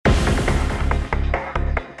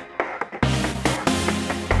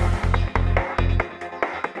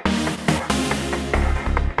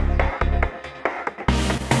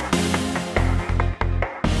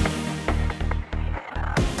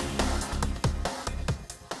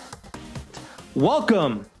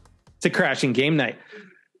Welcome to Crashing Game Night.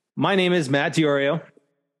 My name is Matt Diorio,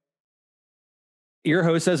 your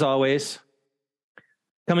host as always,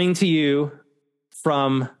 coming to you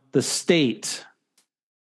from the state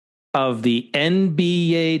of the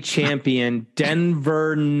NBA champion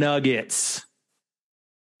Denver Nuggets.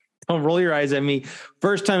 Don't roll your eyes at me.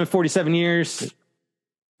 First time in 47 years.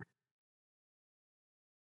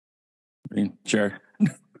 I mean, sure.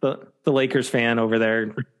 The Lakers fan over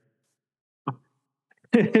there.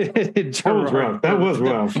 That was rough. That was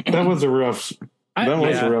rough. That was a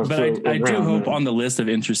rough. But I do hope on the list of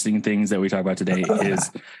interesting things that we talk about today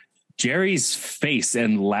is Jerry's face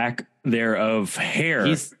and lack thereof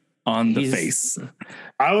hair on the face.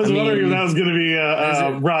 I was wondering if that was going to be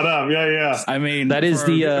brought up. Yeah. I mean, that is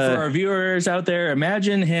for our viewers out there,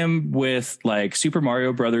 imagine him with like Super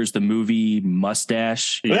Mario Brothers, the movie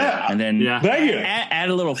mustache. Yeah. And then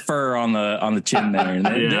add a little fur on the chin there. And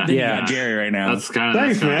then you got Jerry right now. That's kind of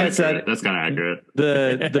Thanks, man. That's kind of accurate.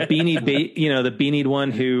 The beanied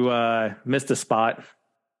one who missed a spot,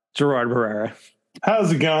 Gerard Barrera.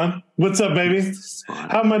 How's it going? What's up, baby?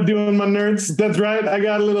 How am I doing, my nerds? That's right. I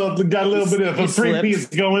got a little bit of a three-piece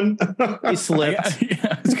going. He slipped.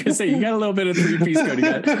 I was gonna say you got a little bit of three-piece going.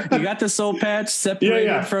 You got the soul patch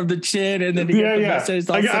separated from the chin, and then you got the mustache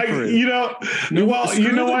all separate. You know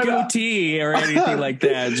what? Goatee or anything like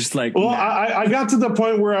that. Just like I got to the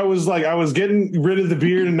point where I was getting rid of the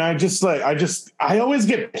beard, and I always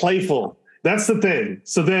get playful. That's the thing.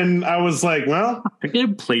 So then I was like, well, you're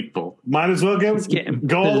getting playful. Might as well go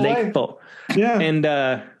away. Yeah. And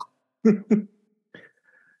then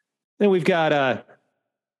we've got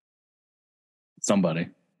somebody.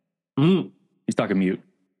 He's talking mute.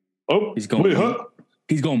 Oh, he's going.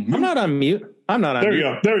 He's going. Mute. I'm not on mute. There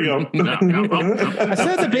you go. I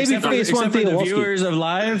said the baby face one thing. For the viewers of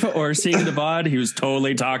live or seeing the VOD, he was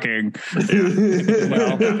totally talking.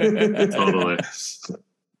 Totally.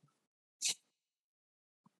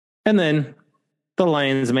 And then the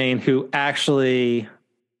lion's mane, who actually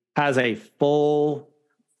has a full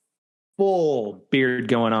beard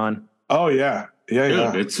going on. Oh yeah.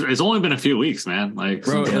 Dude, it's only been a few weeks, man. Like,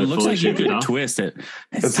 bro, it looks like you could twist it.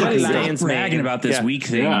 Stop bragging about this week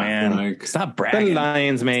thing, man. Like, stop bragging. The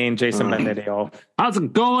lion's mane, Jason Benedetto. How's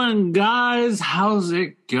it going, guys? How's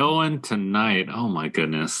it going tonight? Oh my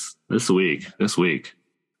goodness, this week.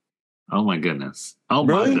 Oh my goodness. My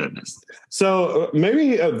goodness. So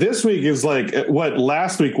maybe this week is like what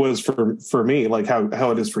last week was for me, like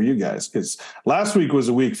how it is for you guys. Because last week was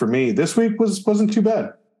a week for me. This week wasn't too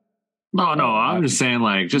bad. No, I'm just saying,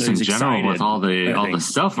 like, just in general, with all the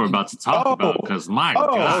stuff we're about to talk about. Because my God.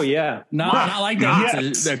 Oh yeah, not like that.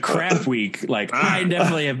 It's a crap week. Like I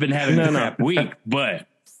definitely have been having a crap week, but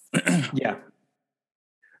yeah.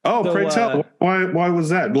 Oh, so, pray tell. Why was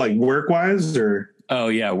that? Like work wise or? Oh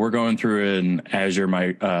yeah, we're going through an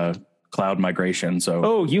Azure cloud migration.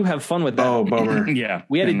 So you have fun with that. Oh, bummer. Yeah,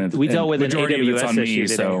 we dealt with an AWS issue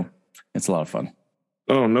today. So it's a lot of fun.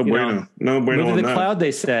 Oh, no bueno. No bueno. Move to the cloud,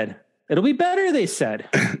 they said. It'll be better, they said.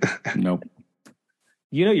 Nope.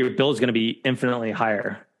 You know your bill is going to be infinitely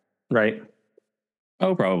higher, right?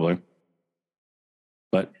 Oh, probably.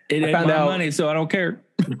 But it ain't my money, so I don't care.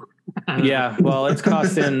 Yeah, well, it's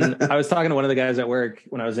costing. I was talking to one of the guys at work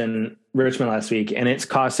when I was in Richmond last week, and it's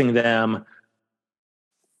costing them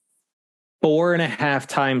 4.5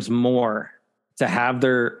 times more to have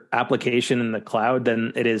their application in the cloud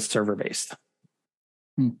than it is server based.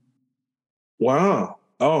 Wow.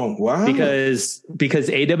 Oh, wow. Because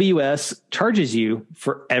AWS charges you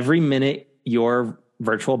for every minute your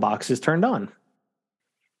virtual box is turned on.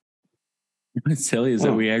 What's silly is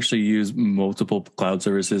that we actually use multiple cloud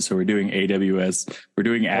services. So we're doing AWS, we're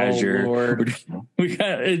doing Azure.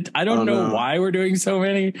 I don't know why we're doing so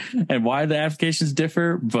many and why the applications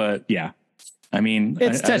differ, but yeah, I mean,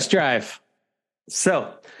 it's test drive.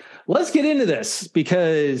 So let's get into this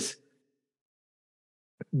because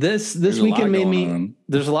this weekend made me,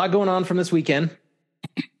 there's a lot going on from this weekend.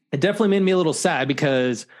 It definitely made me a little sad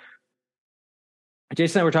because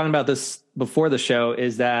Jason and I were talking about this before the show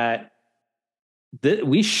is that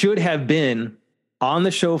we should have been on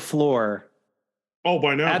the show floor. Oh,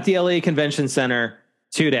 by now at the LA Convention Center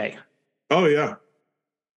today. Oh yeah,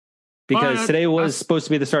 because today was supposed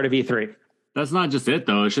to be the start of E3. That's not just it,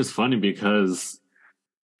 though. It's just funny because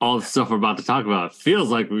all the stuff we're about to talk about feels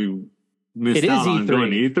like we missed out on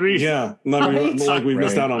going to E3. Yeah, like we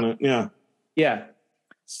missed out on it. Yeah, yeah.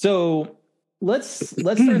 So let's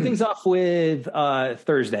start things off with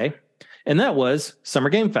Thursday, and that was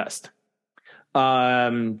Summer Gamefest.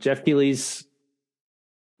 Jeff Keighley's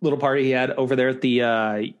little party he had over there at the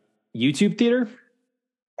YouTube theater.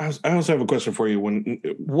 I also have a question for you when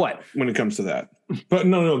it comes to that. But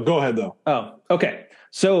no, go ahead though. Oh, okay.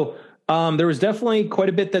 So there was definitely quite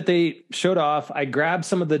a bit that they showed off. I grabbed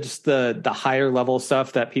some of the higher level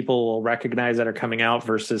stuff that people will recognize that are coming out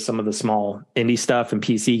versus some of the small indie stuff and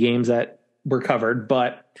PC games that were covered.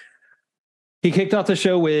 But he kicked off the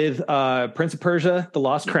show with Prince of Persia: The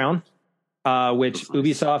Lost Crown, which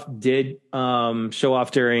Ubisoft did show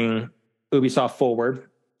off during Ubisoft Forward.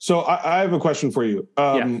 So I have a question for you.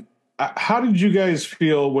 How did you guys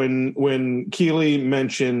feel when Keighley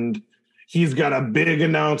mentioned he's got a big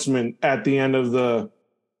announcement at the end of the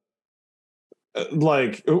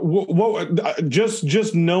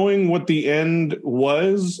just knowing what the end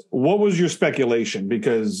was? What was your speculation?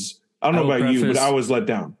 Because I don't know about you, but I was let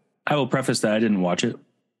down. I will preface that I didn't watch it.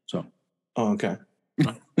 So, okay.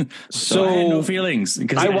 So I had no feelings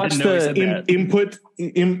because I watched the input.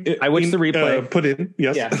 I watched the replay. Put in,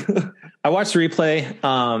 yes. Yeah. I watched the replay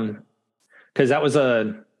because that was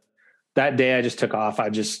that day I just took off. I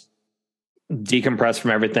just decompressed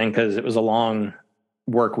from everything because it was a long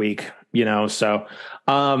work week, So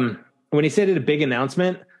when he said it a big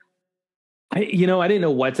announcement, I didn't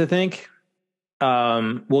know what to think.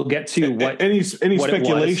 We'll get to what any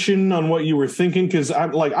speculation on what you were thinking, because I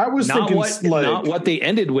was thinking not what they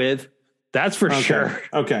ended with. That's for sure.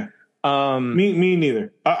 Okay. Me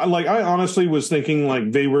neither. I honestly was thinking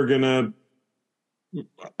like they were gonna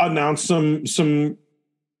announce some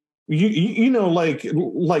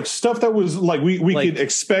like stuff that was like we could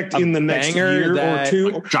expect in the next year or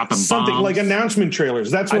two, dropping something bombs. Like announcement trailers.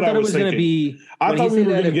 That's what I was thinking. Gonna be. I thought we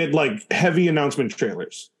were going to get like heavy announcement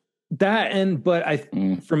trailers.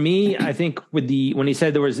 For me, I think when he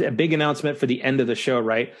said there was a big announcement for the end of the show,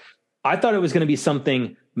 right? I thought it was going to be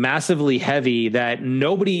something massively heavy that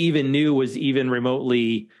nobody even knew was even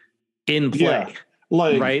remotely in play. Yeah.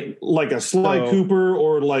 Like a Sly Cooper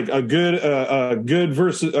or like a good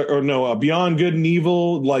versus a Beyond Good and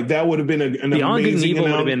Evil. Like that would have been an Beyond Good and amazing Evil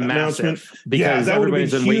would have been announcement. Massive because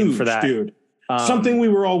everybody's been waiting for that, dude. Something we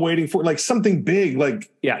were all waiting for, like something big, like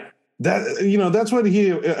that. That's what he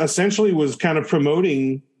essentially was kind of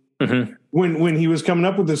promoting when he was coming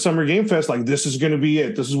up with the Summer Gamefest. Like this is going to be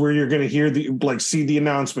it. This is where you're going to hear see the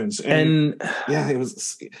announcements. And it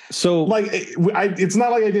was so like it's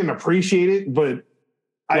not like I didn't appreciate it, but.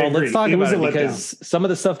 Let's talk about it because some of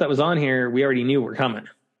the stuff that was on here, we already knew were coming.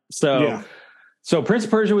 So Prince of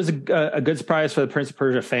Persia was a good surprise for the Prince of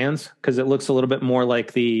Persia fans because it looks a little bit more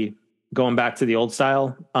like going back to the old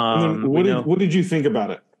style. What did you think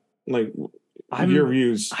about it? Like your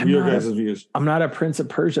views, your guys' views. I'm not a Prince of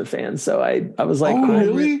Persia fan, so I was like,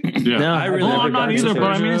 really? No, I'm not either. But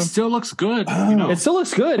I mean, it still looks good. It still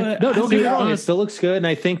looks good. No, don't get me wrong. It still looks good, and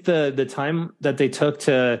I think the time that they took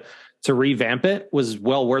to revamp it was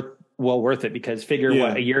well worth it because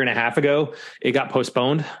a year and a half ago it got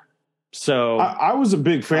postponed. So I was a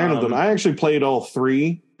big fan of them. I actually played all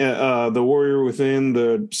three, the Warrior Within,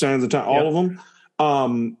 the Sands of Time, all of them.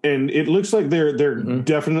 And it looks like they're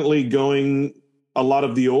definitely going a lot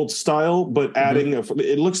of the old style, but adding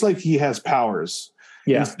it looks like he has powers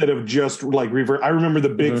instead of just like reverse. I remember the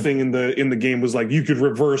big thing in the game was like you could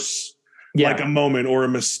reverse like a moment or a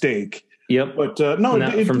mistake. Yep. But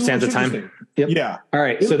from Sands of Time. Yep. Yeah. All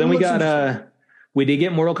right. So then we got we did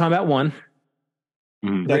get Mortal Kombat 1.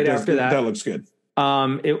 After that. That looks good.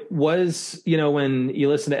 It was, when you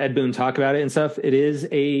listen to Ed Boon talk about it and stuff, it is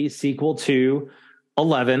a sequel to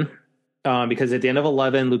 11. Because at the end of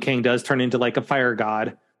 11, Liu Kang does turn into like a fire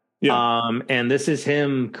god. Yeah. And this is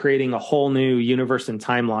him creating a whole new universe and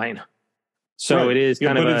timeline. So it is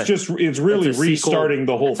kind of it's really restarting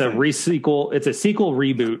the whole thing. It's a sequel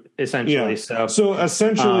reboot, essentially. Yeah. So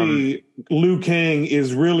essentially, Liu Kang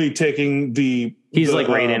is really taking he's like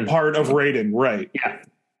Raiden. Part of Raiden, right. Yeah.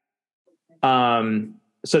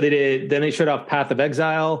 So then they showed off Path of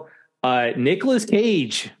Exile. Nicolas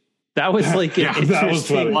Cage. That was like that was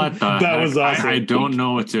funny. That was awesome. I don't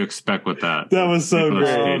know what to expect with that. That was so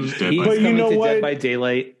great. But you know what? Dead by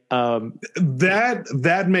Daylight.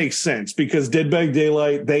 That makes sense because Dead by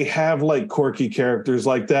Daylight, they have like quirky characters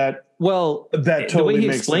like that. Well, that totally the way he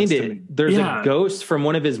makes explained sense it, to me. There's a ghost from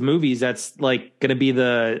one of his movies that's like going to be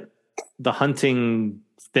the hunting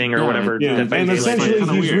thing or whatever. Yeah. And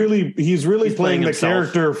essentially, he's really playing the himself.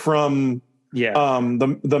 character from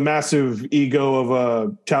the massive ego of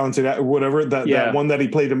a talented whatever that one that he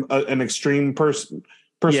played an extreme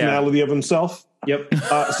personality of himself. Yep.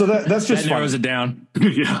 So that's just that narrows it down.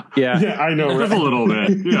 Yeah, I know. Just a little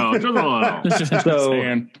bit. Just a little. So,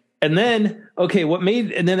 and then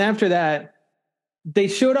after that, they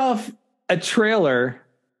showed off a trailer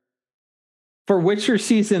for Witcher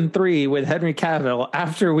Season 3 with Henry Cavill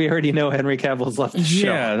after we already know Henry Cavill's left the show.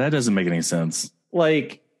 Yeah, that doesn't make any sense.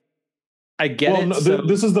 Like, I get it. No,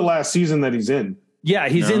 this is the last season that he's in. Yeah,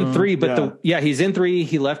 he's in 3, but he's in 3.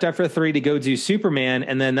 He left after 3 to go do Superman,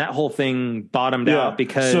 and then that whole thing bottomed out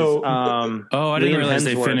because I didn't realize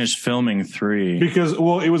they finished filming 3. Because it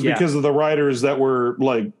was because of the writers that were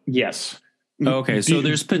like Okay, so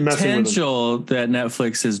there's potential that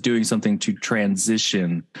Netflix is doing something to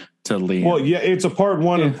transition to Liam. Well, yeah, it's a part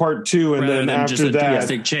 1 and part 2, and then after just a that,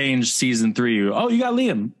 drastic change. Season 3. Oh, you got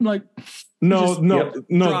Liam. I'm like, no.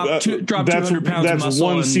 Drop 200 pounds. That's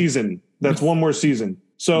one season. That's one more season.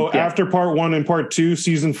 So after part 1 and part 2,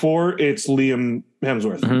 season 4, it's Liam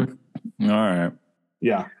Hemsworth. Mm-hmm. All right.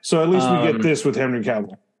 Yeah. So at least we get this with Henry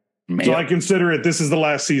Cavill. Man. So I consider it. This is the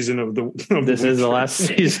last season of the. This is the last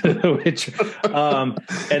season of The Witcher.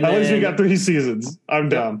 And at least we got 3 seasons. I'm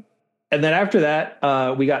down. And then after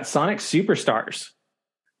that, we got Sonic Superstars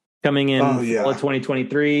coming in fall of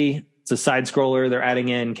 2023. It's a side scroller. They're adding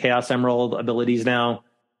in Chaos Emerald abilities now.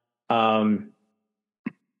 Side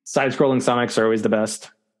scrolling Sonics are always the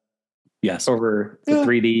best. Yes. Over the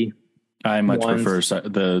 3D. I much prefer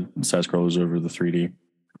the side scrollers over the 3D.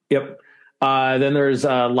 Yep. Then there's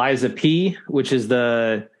Liza P, which is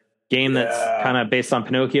the game that's kind of based on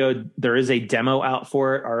Pinocchio. There is a demo out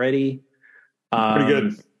for it already. Pretty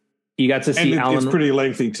good. You got to see Alan. It's pretty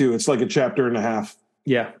lengthy too. It's like a chapter and a half.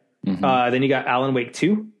 Yeah. Mm-hmm. Then you got Alan Wake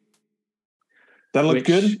 2. That looked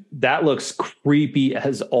good. That looks creepy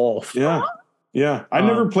as all. Yeah. Yeah. I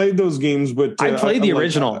never played those games, but I played the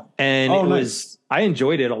original and I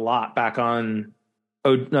enjoyed it a lot back on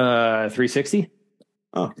 360.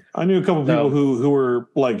 Oh, I knew a couple people who were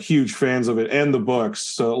like huge fans of it and the books.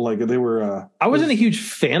 So like they were. I wasn't a huge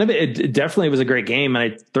fan of it. It definitely was a great game,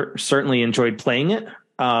 and I certainly enjoyed playing it.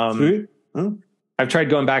 Sweet. Huh? I've tried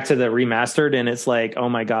going back to the remastered, and it's like, oh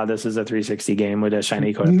my god, this is a 360 game with a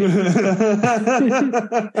shiny coat. It's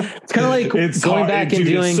kind of like going back and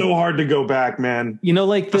doing. It's so hard to go back, man. You know,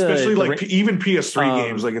 like especially even PS3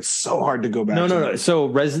 games. Like it's so hard to go back. No. So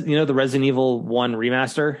the Resident Evil 1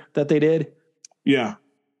 remaster that they did. Yeah.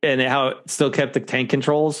 And how it still kept the tank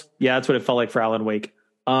controls. Yeah, that's what it felt like for Alan Wake.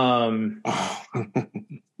 Then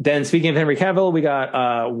speaking of Henry Cavill, we got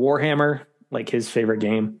Warhammer, like his favorite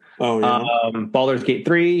game. Oh, yeah. Baldur's Gate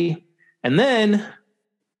 3. And then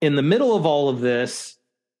in the middle of all of this,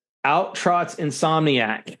 out trots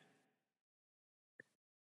Insomniac.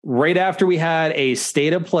 Right after we had a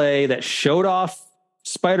state of play that showed off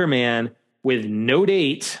Spider-Man with no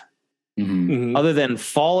date other than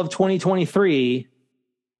fall of 2023,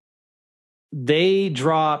 they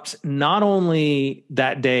dropped not only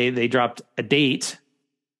that day, they dropped a date,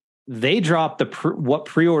 they dropped what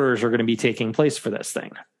pre-orders are going to be taking place for this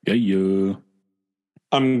thing. Yeah.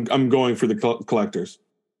 I'm going for the collectors.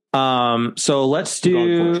 So let's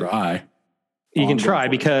do try. You can try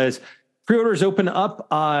because pre-orders open up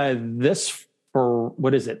this for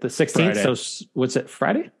what is it? The 16th. Friday. So what's it?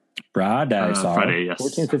 Friday? Friday, yes.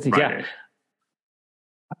 14th, 15th,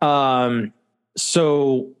 yeah.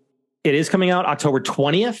 So it is coming out October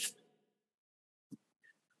 20th.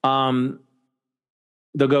 They'll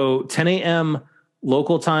go 10 a.m.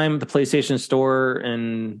 local time, the PlayStation Store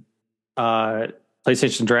and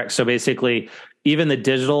PlayStation Direct. So basically, even the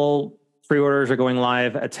digital pre-orders are going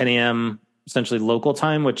live at 10 a.m. essentially local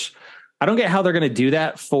time, which I don't get how they're going to do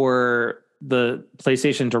that for the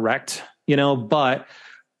PlayStation Direct, but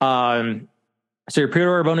so your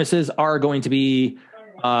pre-order bonuses are going to be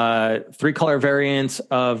 3-color variants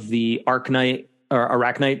of the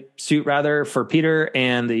Arachnite suit rather for Peter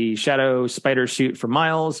and the Shadow Spider suit for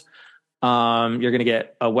Miles. You're going to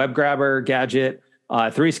get a web grabber gadget,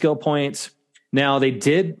 3 skill points. Now they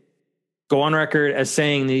did go on record as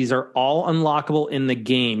saying these are all unlockable in the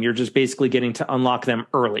game. You're just basically getting to unlock them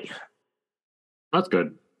early. That's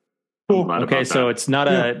good. Cool. Okay, so it's not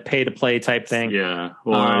a pay to play type thing. Yeah,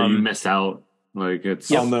 or you miss out. Like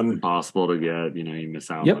it's impossible to get. You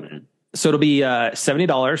miss out on it. So it'll be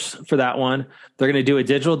 $70 for that one. They're going to do a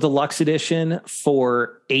digital deluxe edition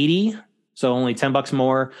for $80, so only $10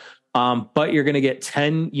 more. But you're going to get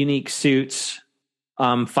 10 unique suits,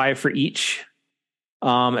 5 for each,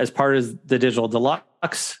 as part of the digital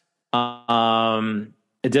deluxe.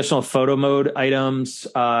 Additional photo mode items,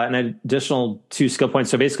 an additional 2 skill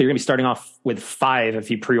points. So basically, you're going to be starting off with 5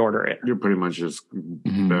 if you pre-order it. You're pretty much just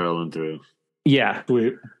barreling through. Yeah.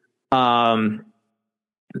 Sweet.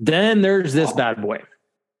 Then there's this bad boy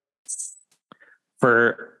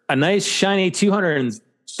for a nice shiny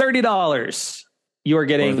 $230. You are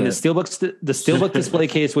getting the Steelbook display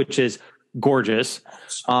case, which is gorgeous.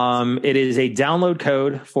 It is a download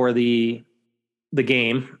code for the the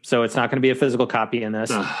game, so it's not going to be a physical copy in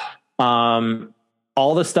this.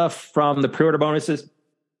 All the stuff from the pre-order bonuses,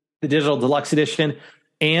 the digital deluxe edition,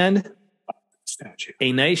 and statue.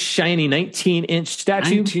 A nice shiny 19-inch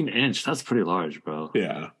statue. 19-inch, that's pretty large, bro.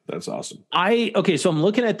 Yeah, that's awesome. So I'm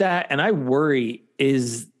looking at that and I worry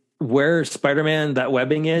is where Spider-Man, that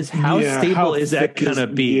webbing is, how stable is that gonna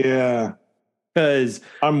be? Yeah. Because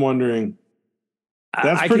I'm wondering.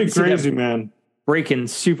 That's pretty crazy, man. Breaking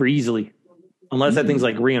super easily. Unless that thing's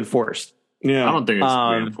like reinforced. Yeah. I don't think it's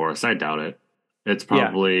reinforced. I doubt it. It's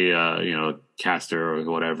probably caster or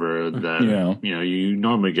whatever that you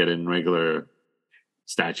normally get in regular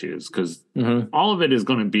statues, because all of it is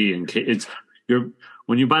going to be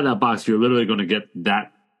when you buy that box, you're literally going to get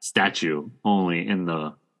that statue only in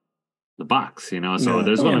the box, so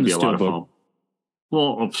there's going to be a lot of foam.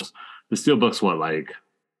 Well, the steelbook's like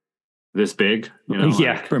this big,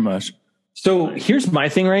 pretty much. So here's my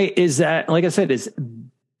thing, right? Is that, like I said, is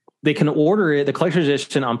they can order it, the collector's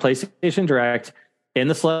edition, on PlayStation Direct in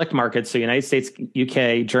the select markets. So United States,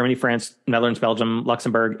 UK, Germany, France, Netherlands, Belgium,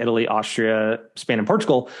 Luxembourg, Italy, Austria, Spain, and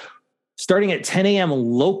Portugal, starting at 10 a.m.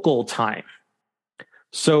 local time.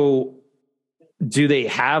 So do they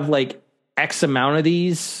have like X amount of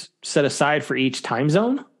these set aside for each time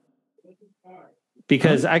zone?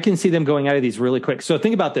 Because I can see them going out of these really quick. So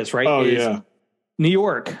think about this, right? Oh, yeah. New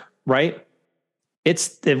York, right?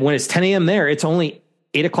 When it's 10 a.m. there, it's only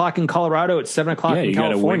 8 o'clock in Colorado. It's 7 o'clock in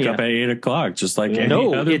California. You got to wake up at 8 o'clock, just like any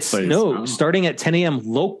other place. Starting at 10 a.m.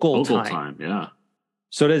 local time. Yeah.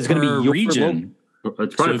 So it's going to be your region. So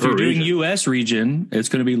if you're doing U.S. region, it's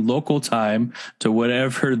going to be local time to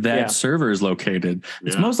whatever that server is located.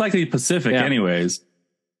 It's most likely Pacific anyways.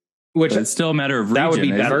 Which it's still a matter of region. That would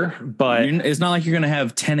be better, but it's not like you're going to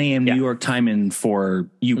have 10 a.m. New York time in for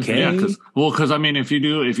UK. Yeah, because I mean, if you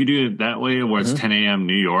do it that way, where it's 10 a.m.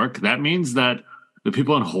 New York, that means that the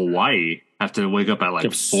people in Hawaii have to wake up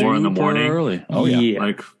at 4 in the morning. Early. Oh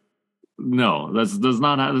yeah. No, that's does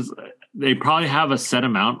not have. They probably have a set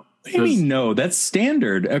amount. What do you mean? No, that's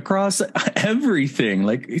standard across everything.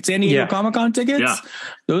 Like San Diego Comic-Con tickets,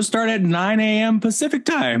 those start at 9 a.m. Pacific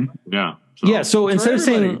time. Yeah. So instead of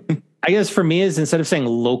saying, I guess for me is instead of saying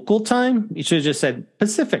local time, you should have just said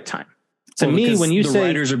Pacific time. To me, when you say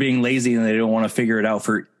writers are being lazy and they don't want to figure it out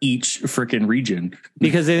for each freaking region,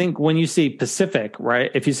 because I think when you say Pacific, right?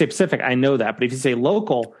 If you say Pacific, I know that, but if you say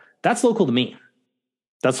local, that's local to me.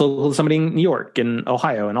 That's local to somebody in New York and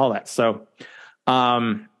Ohio and all that. So,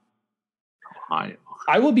 I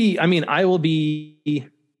will be.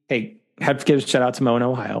 Hey, have to give a shout out to Mo in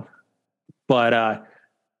Ohio, but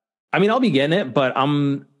I'll be getting it, but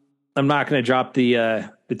I'm not going to drop the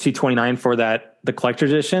 $229 for the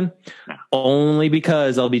collector's edition, only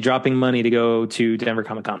because I'll be dropping money to go to Denver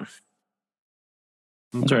Comic-Con.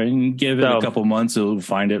 That's right. And give it a couple months, you'll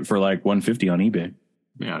find it for like $150 on eBay.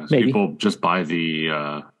 Yeah, people just buy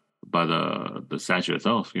the statue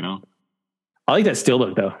itself. I like that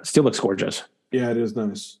steelbook though. Steelbook's gorgeous. Yeah, it is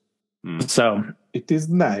nice. So it is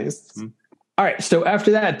nice. All right. So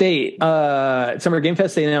after that, Summer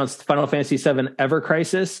Gamefest, they announced Final Fantasy VII Ever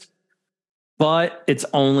Crisis, but it's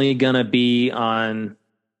only going to be on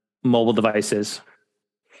mobile devices.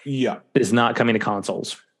 Yeah. It's not coming to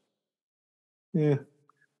consoles. Yeah.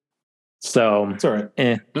 So it's all right.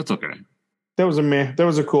 That's okay. That was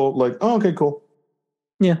a cool, okay, cool.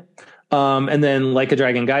 Yeah. And then Like a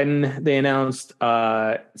Dragon Gaiden, they announced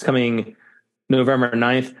it's coming November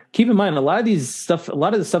 9th. Keep in mind, a lot of the stuff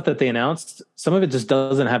that they announced, some of it just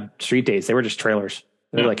doesn't have street dates. They were just trailers.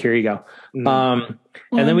 They're like, here you go. And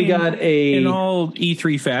then we got in all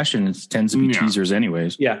E3 fashion, it tends to be teasers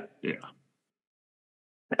anyways. Yeah.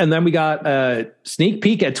 And then we got a sneak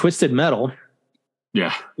peek at Twisted Metal.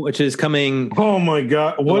 Yeah. Which is coming. Oh my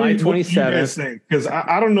God. July 27th. Because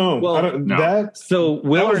I don't know. Well, so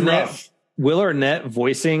Will Arnett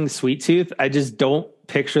voicing Sweet Tooth. I just don't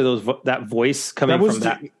picture that voice coming from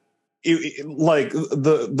that.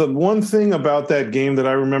 The one thing about that game that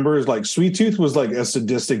I remember is Sweet Tooth was like a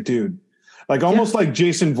sadistic dude, almost like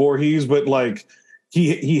Jason Voorhees, but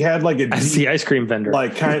he had the ice cream vendor, or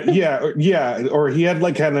he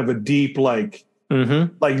had kind of a deep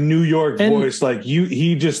New York voice,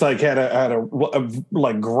 he just had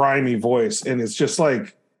a grimy voice, and it's just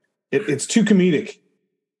it's too comedic.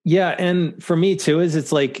 Yeah, and for me too is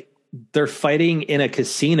it's they're fighting in a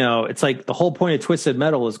casino. It's the whole point of Twisted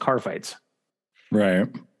Metal is car fights. Right.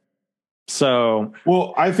 So,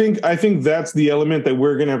 well, I think that's the element that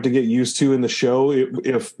we're going to have to get used to in the show.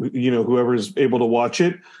 If whoever's able to watch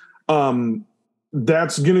it,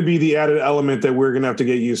 that's going to be the added element that we're going to have to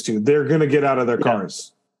get used to. They're going to get out of their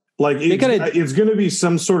cars. Like it's going to be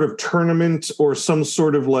some sort of tournament or some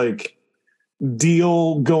sort of like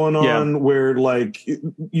deal going on where like,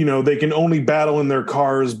 you know, they can only battle in their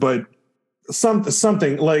cars, but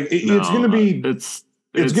something like it's going to be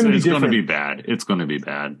it's going to be bad. It's going to be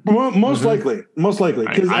bad. Most likely,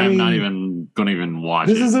 because I'm not even going to even watch.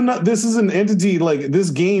 This is an entity like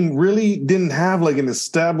this game really didn't have like an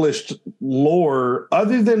established lore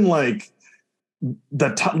other than like the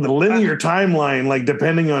linear timeline, like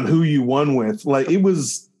depending on who you won with. Like it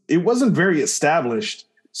wasn't very established.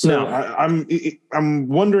 So I'm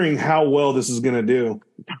wondering how well this is going to do.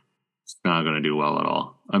 It's not going to do well at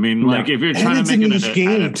all. I mean, like if you're trying to make an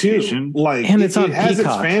game too, like and it has its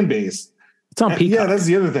fan base. It's on Peacock. Yeah, that's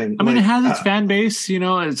the other thing. I mean, it has its fan base. You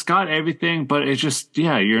know, it's got everything, but it's just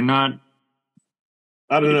you're not.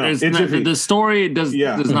 I don't know. The story does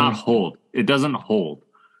not hold. It doesn't hold.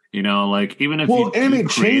 You know, like even if it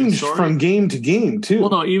changed from game to game too. Well,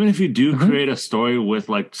 no, even if you do create a story with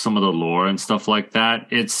like some of the lore and stuff like that,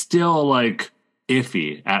 it's still like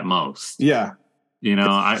iffy at most. Yeah, you know,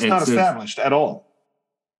 it's not established at all.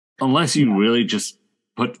 Unless you really just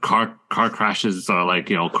put car crashes or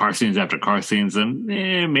like, you know, car scenes after car scenes, and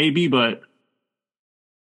maybe, but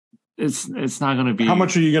it's not going to be. How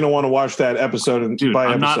much are you going to want to watch that episode? Dude,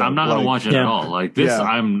 I'm not going to watch it at all. Like this,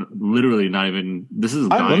 I'm literally not even. This is.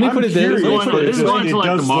 Let me put it this way. This is going to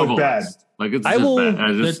like the Marvel bad. list. Like it's bad.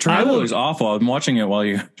 The trailer is awful. I'm watching it while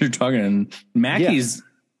you're talking, and Mackey's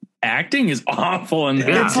acting is awful, and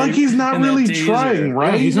it's like he's not really trying,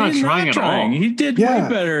 right? Yeah, he's not trying at all. He did way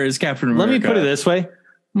better as Captain America. Let me put it this way: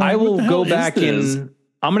 I will go back in.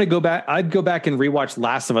 I'm going to go back. I'd go back and rewatch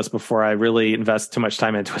Last of Us before I really invest too much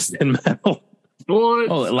time into Twisted Metal.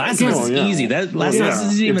 Well, Last of Us is easy. That Last of Us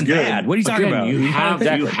isn't even bad. What are you talking about? You have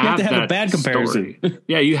to have a bad comparison.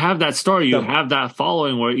 Yeah, you have that story. You have that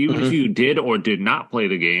following where even if you did or did not play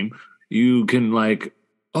the game, you can like,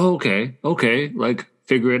 okay, like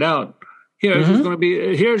figure it out. Here's just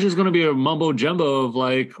going to be a mumbo jumbo of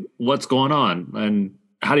like what's going on and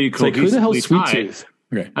how do you cohesively who the hell's Sweet Tooth?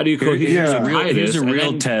 Okay. How do you here's a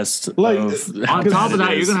real test. Like on top of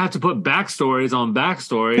that, you're gonna have to put backstories on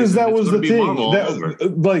backstories because that was the thing.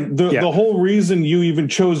 The whole reason you even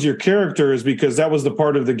chose your character is because that was the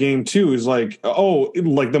part of the game too. Is like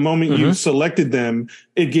like the moment you selected them,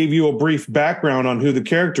 it gave you a brief background on who the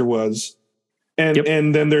character was,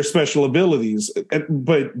 and then their special abilities.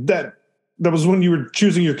 But that was when you were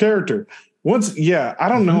choosing your character. Once, I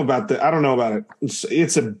don't know about that. I don't know about it.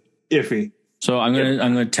 It's a iffy. So I'm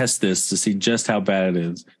gonna test this to see just how bad it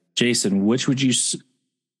is. Jason, which would you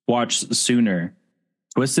watch sooner,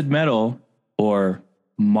 Twisted Metal or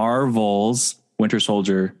Marvel's Winter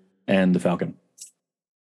Soldier and the Falcon?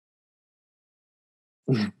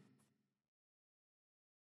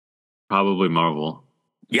 Probably Marvel.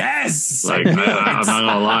 Yes. Like I'm not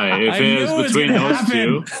gonna lie. If it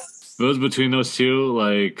was between those two,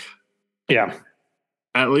 like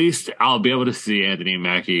at least I'll be able to see Anthony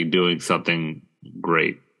Mackie doing something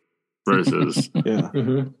great versus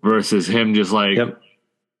versus him just like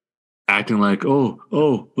acting like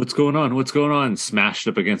what's going on, smashed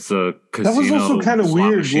up against the casino. That was also kind of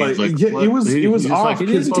weird. It was off. He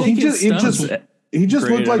just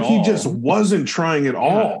looked like he just wasn't trying at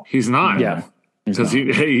all. He's not. Yeah, because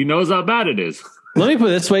he knows how bad it is. Let me put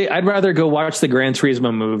it this way: I'd rather go watch the Gran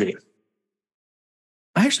Turismo movie.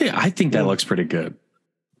 Actually, I think that looks pretty good.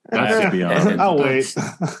 To be honest. I'll wait.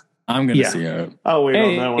 I'm going to see it. I'll wait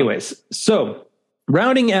on that one. Anyways, so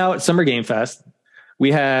rounding out Summer Game Fest,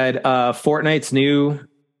 we had Fortnite's new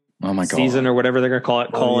season or whatever they're going to call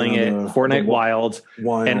it, calling it Fortnite Wild.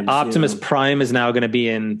 And Optimus Prime is now going to be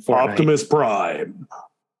in Fortnite. Optimus Prime.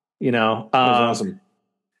 You know, that's awesome.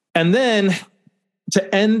 And then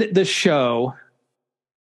to end the show,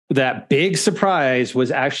 that big surprise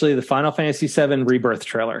was actually the Final Fantasy VII Rebirth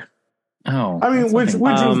trailer. Oh, I mean, which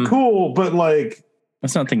was cool, but like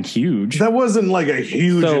that's nothing huge. That wasn't like a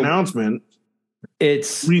huge announcement.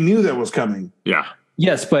 We knew that was coming. Yeah.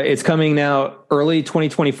 Yes, but it's coming now early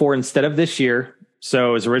 2024 instead of this year.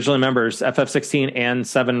 So as originally members, FF16 and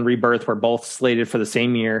 7 Rebirth were both slated for the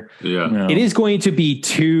same year. Yeah. It is going to be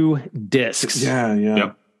 2 discs.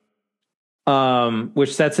 Yeah. Yep.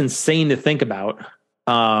 Which that's insane to think about.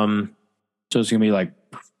 So it's gonna be like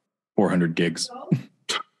 400 gigs.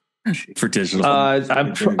 For digital.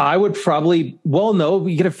 I would probably. Well, no,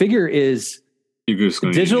 you got to figure is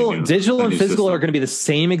digital and physical are going to be the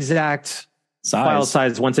same exact file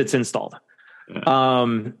size once it's installed. Yeah.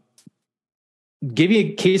 Give you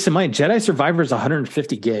a case in mind. Jedi Survivor is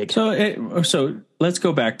 150 gig. So let's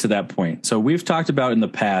go back to that point. So we've talked about in the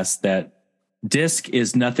past that disk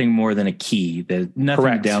is nothing more than a key. There's nothing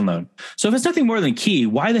Correct. to download. So if it's nothing more than a key,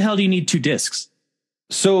 why the hell do you need 2 disks?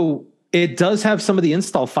 So it does have some of the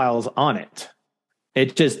install files on it.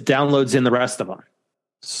 It just downloads in the rest of them.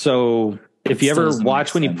 So if you ever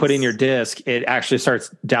watch when you put in your disk, it actually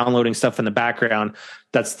starts downloading stuff in the background.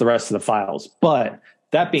 That's the rest of the files. But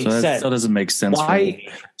that being said, still doesn't make sense. Why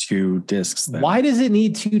for 2 disks? Then. Why does it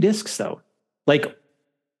need 2 disks though? Like,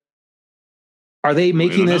 are they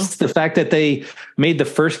making this the fact that they made the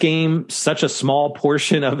first game such a small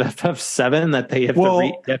portion of FF7 that they have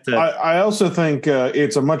to? I also think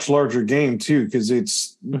it's a much larger game too, because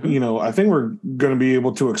it's I think we're going to be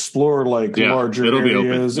able to explore larger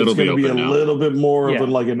areas. It's going to be a little bit more of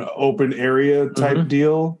an open area type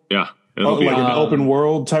deal. Yeah, like an open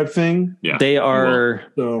world type thing. Yeah, they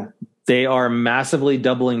are massively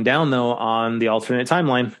doubling down though on the alternate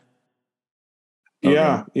timeline.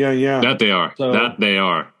 Yeah. That they are.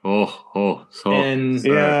 And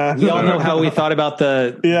we all know how we thought about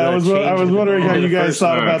the. Yeah, I was wondering how you guys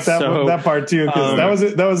thought about that part too, because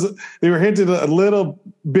that was they were hinted a little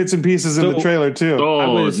bits and pieces in the trailer too.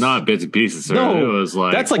 Oh, it's not bits and pieces, sir. No, it was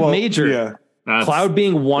like that's major. Yeah, Cloud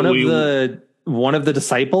being one of the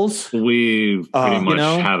disciples. We pretty much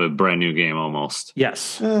have a brand new game almost.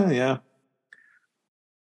 Yes. Yeah.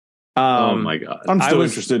 Oh my God. I'm still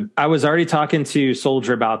interested. I was already talking to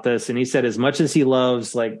Soldier about this, and he said as much as he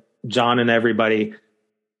loves John and everybody,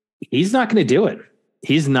 he's not going to do it.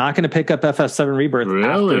 He's not going to pick up FF7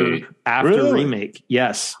 Rebirth after remake.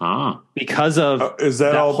 Yes. Because of is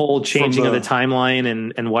that whole changing of the timeline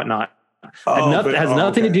and whatnot. Has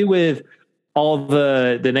nothing to do with all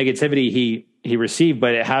the negativity he received,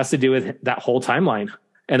 but it has to do with that whole timeline.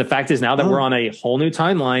 And the fact is now that we're on a whole new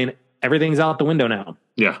timeline, everything's out the window now.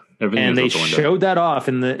 Yeah, and they showed that off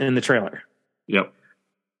in the trailer. Yep.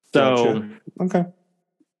 So okay.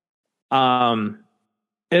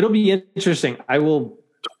 It'll be interesting. I'm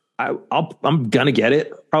gonna get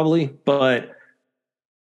it probably, but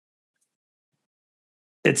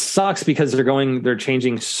it sucks because they're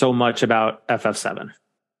changing so much about FF7.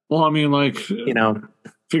 Well, I mean,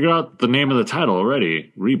 figure out the name of the title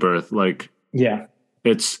already, Rebirth.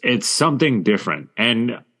 It's something different,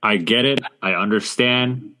 and I get it. I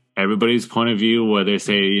understand everybody's point of view where they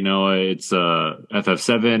say, it's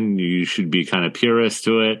FF7, you should be kind of purist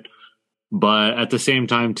to it. But at the same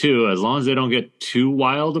time, too, as long as they don't get too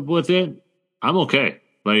wild with it, I'm okay.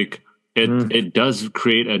 It does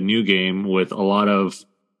create a new game with a lot of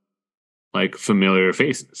familiar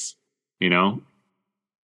faces,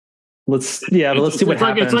 Let's see what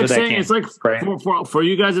happens. For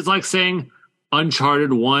you guys, it's like saying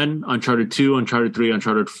Uncharted 1, Uncharted 2, Uncharted 3,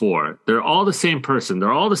 Uncharted 4. They're all the same person. They're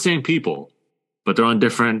all the same people, but they're on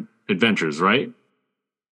different adventures, right?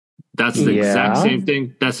 That's the exact same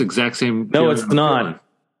thing. That's the exact same. No, it's not.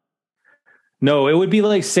 No, it would be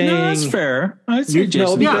like saying... No, that's fair. I'd say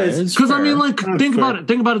because think about it.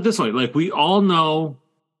 Think about it this way. We all know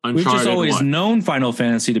Uncharted. We've just always known Final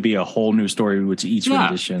Fantasy to be a whole new story with each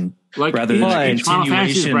edition, rather than a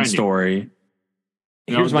continuation story.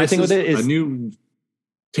 Here's my thing with it: is a new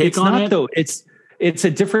take on it. Though it's a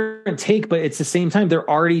different take, but it's the same time they're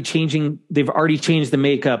already changing. They've already changed the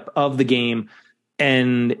makeup of the game,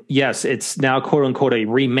 and yes, it's now quote unquote a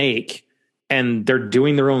remake, and they're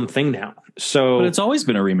doing their own thing now. So, but it's always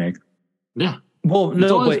been a remake. Yeah. Well,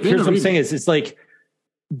 no, but here's what I'm saying: is it's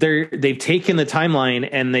they've taken the timeline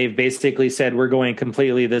and they've basically said we're going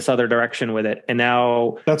completely this other direction with it, and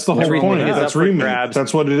now that's the whole point. That's remake. Grabs.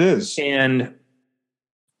 That's what it is.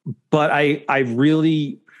 But I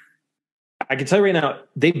can tell you right now,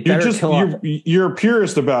 they better kill off. You're a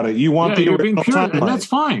purist about it. You want the original timeline, and that's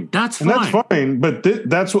fine. That's fine. But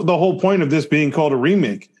that's what the whole point of this being called a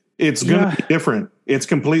remake. It's going to be different. It's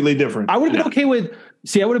completely different. I would have been okay with.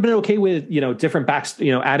 See, I would have been okay with different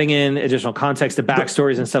adding in additional context to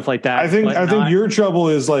backstories and stuff like that. I think your trouble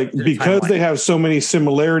is because they have so many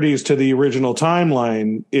similarities to the original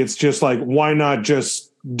timeline. It's just why not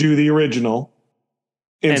just do the original?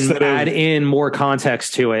 And add in more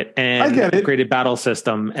context to it and upgraded battle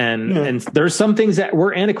system. And there's some things that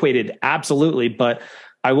were antiquated. Absolutely. But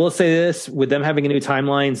I will say this, with them having a new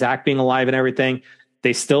timeline, Zach being alive and everything,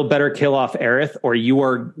 they still better kill off Aerith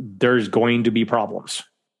or there's going to be problems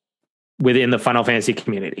within the Final Fantasy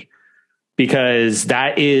community, because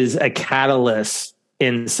that is a catalyst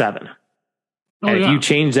in 7. If you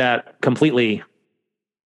change that completely,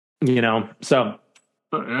 so.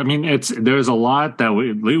 I mean, there's a lot that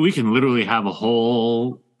we can literally have a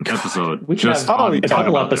whole episode. We could have a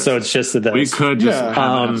couple episodes just to this. We could just have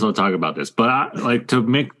an episode talk about this. But to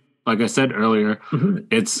make, like I said earlier,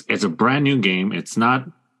 it's a brand new game. It's not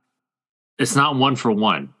it's not one for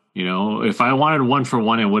one. You know, if I wanted one for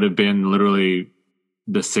one, it would have been literally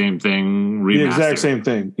the same thing, remaster. The exact same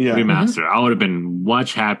thing. Yeah. Remaster. I would have been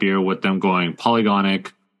much happier with them going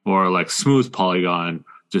polygonic or like smooth polygon,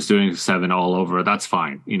 just doing 7 all over. That's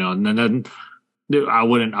fine. You know, and then I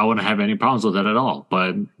wouldn't have any problems with that at all.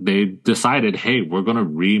 But they decided, hey, we're going to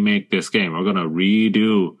remake this game. We're going to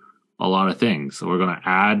redo a lot of things. So we're going to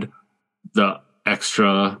add the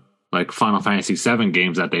extra like Final Fantasy VII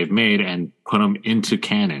games that they've made and put them into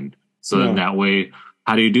canon. So then that way,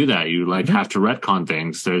 how do you do that? You like have to retcon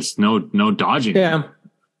things. There's no dodging. Yeah.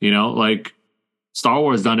 You know, like Star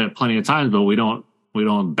Wars done it plenty of times, but we don't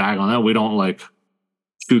bag on that. We don't like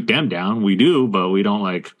shoot them down. We do, but we don't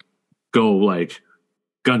like go like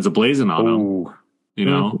guns a-blazing on them, you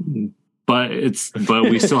know, but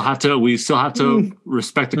we still have to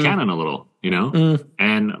respect the canon a little, you know,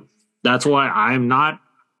 and that's why I'm not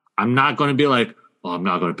going to be like, oh, I'm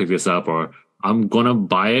not going to pick this up, or I'm going to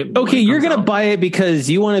buy it. Okay. You're going to buy it because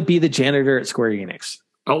you want to be the janitor at Square Enix.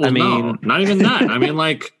 Oh, well, I mean, no, not even that. I mean,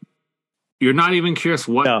 like, you're not even curious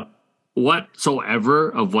whatsoever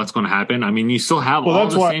of what's going to happen. I mean, you still have all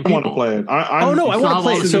the same people. I want to play it. I want to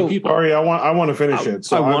play it. So, Ari, I want to finish it.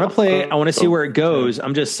 So I want to play it. I want to see where it goes.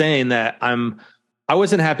 I'm just saying that I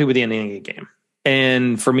wasn't happy with the ending of the game.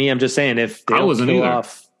 And for me, I'm just saying if they don't kill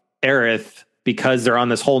off Aerith because they're on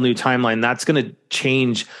this whole new timeline, that's going to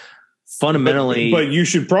change fundamentally. But you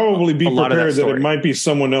should probably be prepared that it might be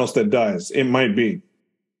someone else that dies. It might be.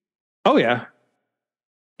 Oh, yeah.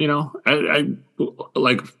 You know, I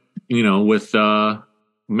like, you know, with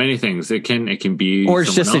many things, it can be, or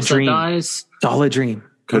it's just a dream. Dies. It's all a dream.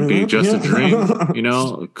 Could be just a dream. You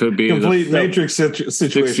know, it could be complete Matrix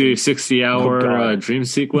situation. 60 hour dream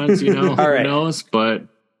sequence. You know, who knows? But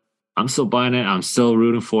I'm still buying it. I'm still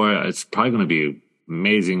rooting for it. It's probably going to be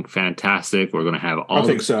amazing, fantastic. We're going to have all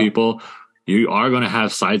these people. You are going to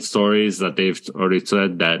have side stories that they've already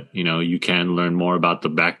said that, you know, you can learn more about the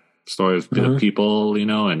backstory of the people, you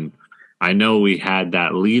know, and I know we had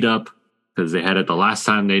that lead up because they had it the last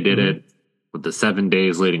time they did it with the 7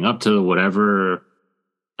 days leading up to whatever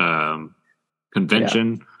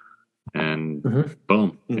convention and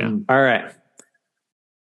boom. Yeah. All right.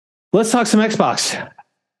 Let's talk some Xbox.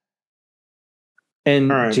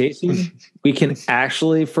 And Jason, we can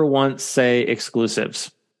actually for once say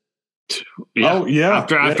exclusives. Yeah. Oh yeah.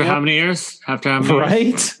 After how many years? After how many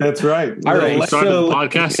years? That's right. All right. We started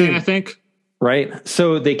podcasting, I think. Right.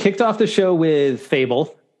 So they kicked off the show with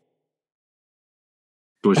Fable.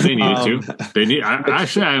 Which they needed to. They need.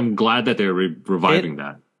 I'm glad that they're reviving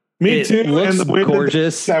that. Me too. It looks and the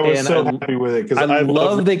gorgeous. I was so happy with it because I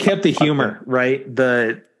love they kept the humor, right?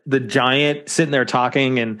 The giant sitting there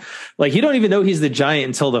talking and like you don't even know he's the giant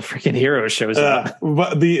until the freaking hero shows up.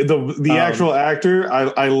 But the actual actor,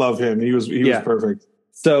 I love him. He was perfect.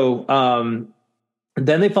 So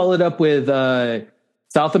then they followed up with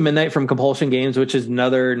South of Midnight from Compulsion Games, which is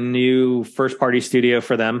another new first party studio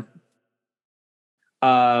for them.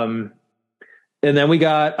 And then we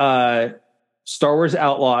got Star Wars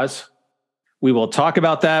Outlaws. We will talk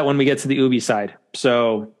about that when we get to the Ubi side.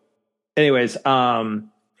 So anyways,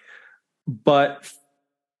 but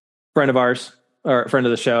friend of ours or friend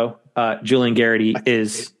of the show, Julian Garrity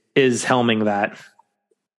is helming that.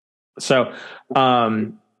 So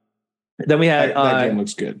then we had that game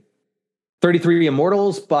looks good. 33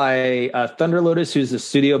 Immortals by Thunder Lotus, who's the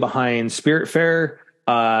studio behind Spiritfarer.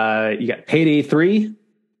 You got Payday 3,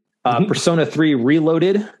 Persona 3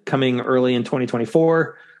 Reloaded coming early in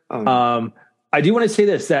 2024. I do want to say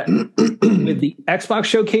this, that with the Xbox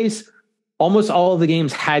showcase, almost all of the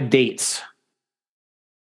games had dates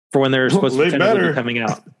for when they're supposed to be coming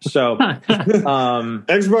out. So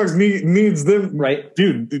Xbox needs them, right?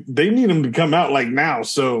 Dude, they need them to come out like now.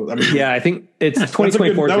 So I mean, yeah, I think it's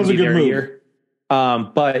 2024. That was a good move. Year.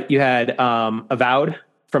 But you had Avowed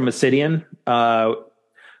from Obsidian,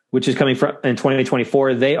 which is coming from in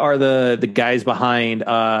 2024. They are the guys behind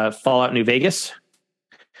Fallout New Vegas.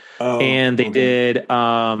 And they did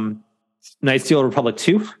Knights of the Old Republic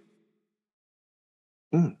 2.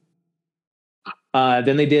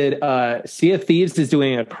 Then they did Sea of Thieves is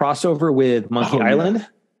doing a crossover with Monkey Island,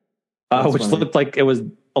 which looked like it was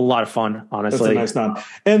a lot of fun, honestly. That's a nice nod.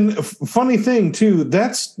 And funny thing too,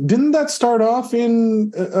 didn't that start off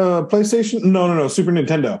in PlayStation? No, Super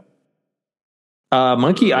Nintendo.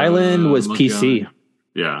 Monkey Island was PC. Island.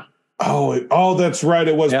 Yeah. Oh, that's right.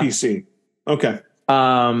 It was PC. Okay.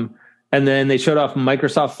 And then they showed off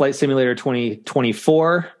Microsoft Flight Simulator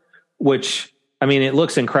 2024, which, I mean, it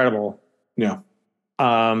looks incredible. Yeah.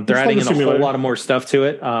 They're adding in a whole lot of more stuff to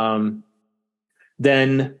it.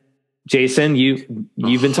 Then Jason, you've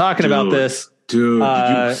been talking about this. Dude,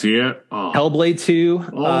 did you see it? Oh. Hellblade 2,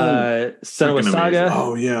 Senua Saga.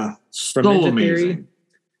 Oh, yeah. From Ninja Theory.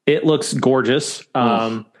 It looks gorgeous.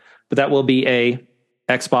 But that will be a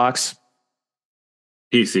Xbox.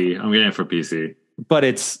 PC. I'm getting it for PC. But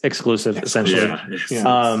it's exclusive, essentially.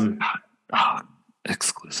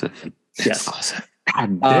 Exclusive. Yes. Exclusive.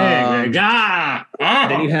 God dang.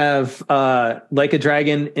 Then you have Like a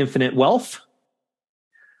Dragon Infinite Wealth.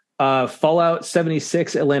 Fallout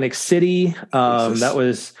 76 Atlantic City. That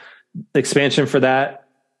was the expansion for that.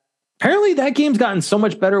 Apparently that game's gotten so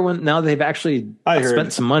much better now they've actually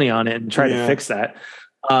spent some money on it and tried to fix that.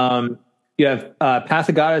 You have Path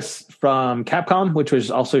of Goddess from Capcom, which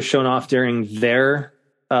was also shown off during their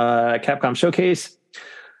Capcom showcase.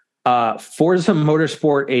 Forza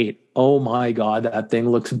Motorsport 8. Oh my God, that thing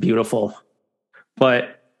looks beautiful.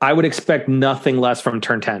 But I would expect nothing less from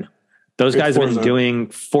Turn 10. Those guys have been doing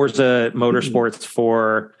Forza Motorsports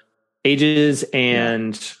for ages,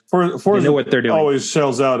 and Forza they know what they're doing. Always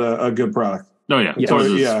sells out a good product. Oh yeah,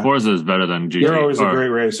 Forza is better than GT. They're always a great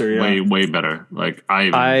racer. Yeah, way better. Like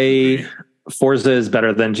Forza is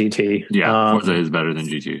better than GT. Yeah, Forza is better than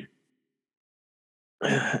GT.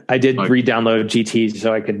 I did re-download GT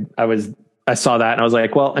so I saw that and I was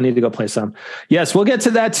like, well, I need to go play some. Yes, we'll get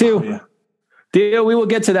to that too. Oh, yeah. We will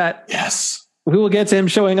get to that. Yes. We will get to him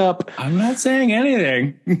showing up. I'm not saying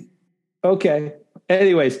anything. Okay.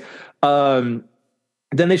 Anyways, then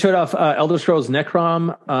they showed off Elder Scrolls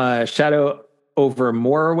Necrom, Shadow over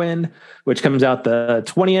Morrowind, which comes out the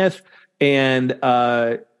 20th. And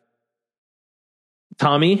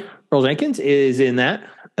Tommy Earl Jenkins is in that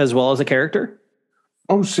as well as a character.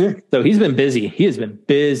 Oh, sick. So he's been busy. He has been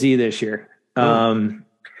busy this year. And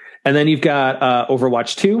then you've got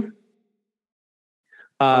Overwatch 2.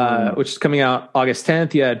 Which is coming out August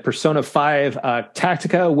 10th. You had Persona 5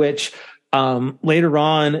 Tactica, which later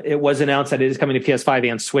on it was announced that it is coming to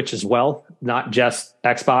PS5 and Switch as well, not just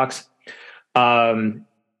Xbox.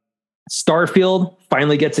 Starfield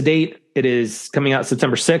finally gets a date. It is coming out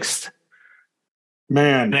September 6th.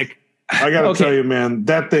 Man, I got to tell you, man,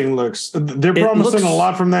 that thing looks... They're promising a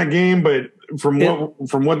lot from that game, but from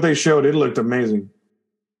what they showed, it looked amazing.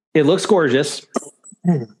 It looks gorgeous.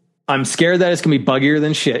 I'm scared that it's going to be buggier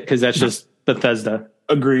than shit because that's just Bethesda.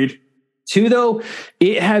 Agreed. 2, though,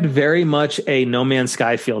 it had very much a No Man's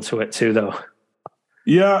Sky feel to it, too, though.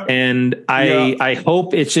 Yeah. And I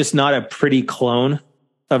hope it's just not a pretty clone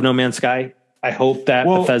of No Man's Sky. I hope that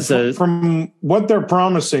Bethesda... From what they're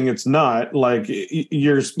promising, it's not. Like,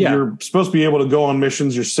 you're supposed to be able to go on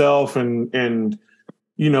missions yourself and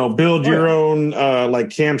build your own like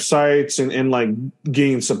campsites and like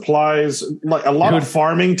gain supplies, like a lot of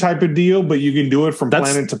farming type of deal, but you can do it from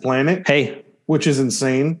planet to planet. Hey, which is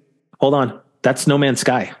insane. Hold on. That's No Man's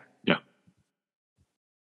Sky. Yeah.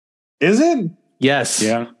 Is it? Yes.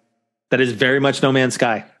 Yeah. That is very much No Man's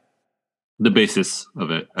Sky. The basis of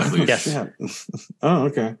it, at least. Yes. Oh,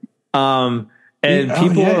 okay. And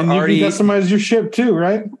people are already... You can customize your ship too,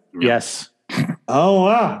 right? Yes. Oh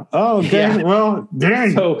wow! Oh, okay. Yeah. Well,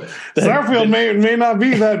 dang. So Starfield may not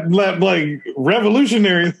be that like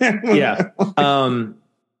revolutionary. Yeah.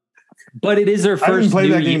 But it is their first. I didn't play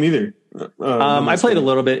that game either. I played a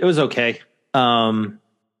little bit. It was okay. No,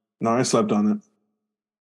 I slept on it.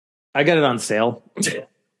 I got it on sale,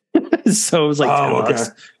 so it was like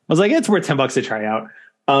 $10. I was like, it's worth $10 to try out.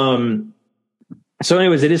 So,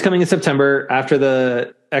 anyways, it is coming in September. After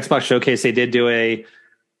the Xbox showcase, they did do a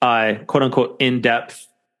quote unquote in-depth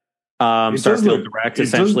Starfield Direct.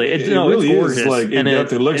 Essentially, it really it's gorgeous, is like and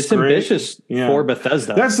it looks it's great. Ambitious for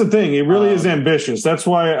Bethesda. That's the thing; it really is ambitious. That's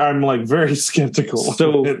why I'm like very skeptical.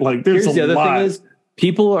 So, there's the other thing is,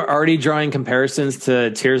 people are already drawing comparisons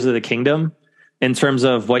to Tears of the Kingdom in terms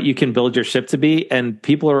of what you can build your ship to be, and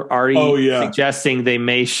people are already suggesting they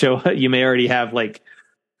may show you may already have like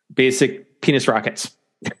basic penis rockets.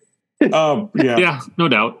 Yeah, no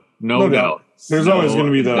doubt. No doubt. There's always going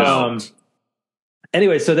to be those.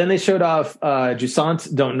 Anyway, so then they showed off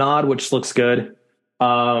Jusant Don't Nod, which looks good.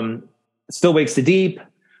 Still Wakes the Deep,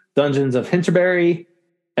 Dungeons of Hinterberry,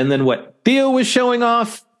 and then what Theo was showing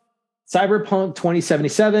off, Cyberpunk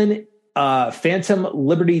 2077, Phantom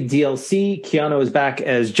Liberty DLC. Keanu is back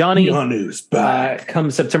as Johnny. Keanu's back.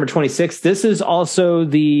 Comes September 26th. This is also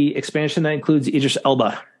the expansion that includes Idris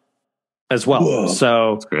Elba as well. Whoa.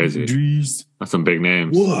 So that's crazy. Jeez. That's some big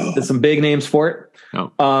names. Whoa. There's some big names for it.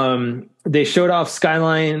 Oh. They showed off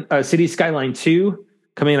City Skyline 2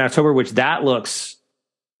 coming in October, which that looks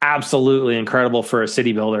absolutely incredible for a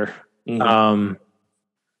city builder. Mm-hmm.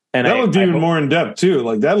 And that looked even more in depth too.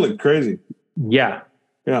 Like that looked crazy. Yeah.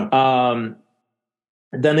 Yeah.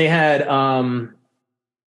 Then they had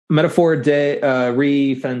Metaphor de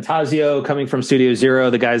Re Fantasio coming from Studio Zero,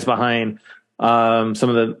 the guys behind some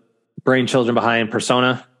of the brain children behind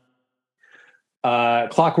Persona.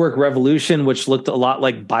 Clockwork Revolution, which looked a lot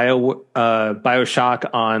like Bioshock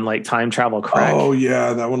on like time travel crack. Oh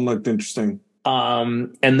yeah, that one looked interesting.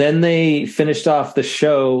 And then they finished off the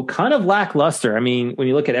show kind of lackluster. I mean, when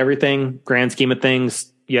you look at everything, grand scheme of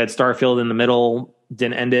things, you had Starfield in the middle,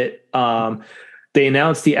 didn't end it. They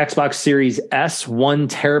announced the Xbox Series S 1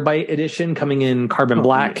 terabyte edition coming in carbon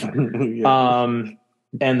black. Yeah.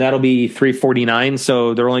 And that'll be $349.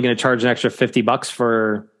 So they're only going to charge an extra $50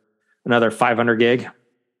 for another 500 gig,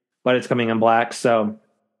 but it's coming in black. So,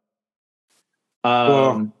 people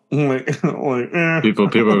are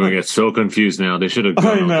going to get so confused now. They should have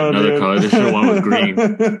gone with another color. They should have went with green.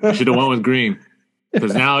 They should have went with green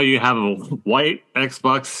because now you have a white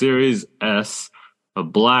Xbox Series S, a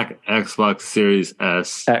black Xbox Series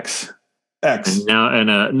S, X, and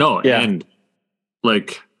now and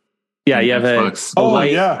like you have Xbox, a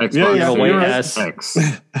white Xbox you have a white S. X.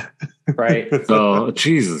 Right. So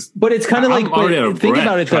Jesus. But it's kind of like think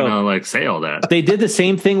about it though. Like say all that. They did the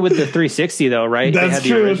same thing with the 360 though, right? That's they had the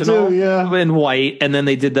true original too, yeah. in white, and then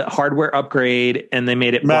they did the hardware upgrade and they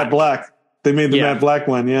made it matte black. They made the matte black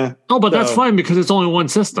one, yeah. Oh, but that's fine because it's only one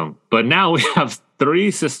system. But now we have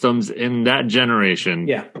 3 systems in that generation.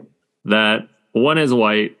 Yeah. That one is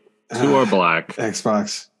white, 2 are black.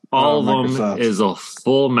 Xbox. All of them Microsoft. Is a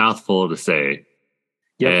full mouthful to say.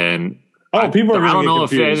 Yep. And people are. I don't know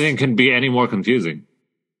confused. if anything can be any more confusing.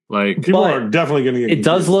 Like people are definitely going to get. It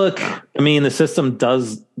does look. I mean, the system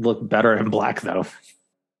does look better in black, though.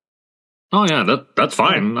 Oh yeah, that's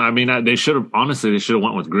fine. I mean, they should have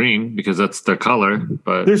went with green because that's their color.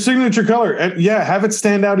 But their signature color, and have it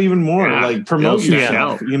stand out even more. Like promote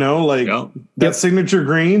yourself. You know, like that signature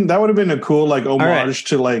green. That would have been a cool like homage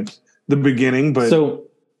to like the beginning. But so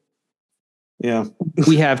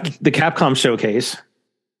we have the Capcom showcase,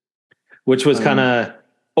 which was kind of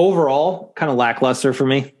overall kind of lackluster for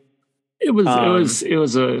me. It was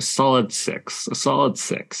a solid 6. A solid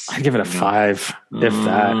 6. I'd give it a 5, if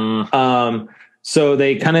that. So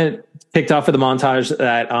they kind of picked off for the montage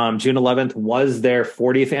that June 11th was their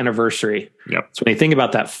 40th anniversary. Yep. So when you think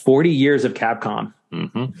about that, 40 years of Capcom.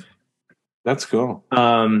 Mm-hmm. That's cool.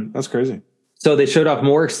 That's crazy. So they showed off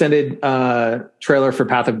more extended trailer for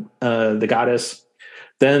Path of the Goddess.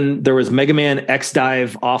 Then there was Mega Man X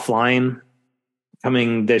Dive Offline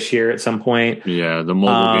coming this year at some point. Yeah, the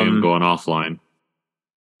mobile game going offline.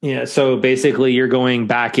 Yeah, so basically you're going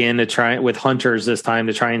back in to try with hunters this time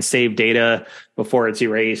to try and save data before it's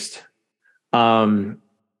erased.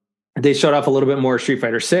 They showed off a little bit more Street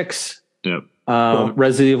Fighter 6. Yep.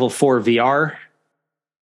 Resident Evil 4 VR.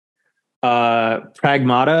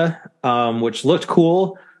 Pragmata, which looked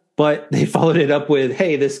cool, but they followed it up with,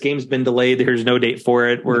 "Hey, this game's been delayed. There's no date for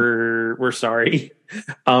it. We're sorry."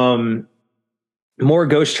 More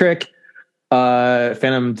Ghost Trick,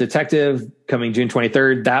 Phantom Detective coming June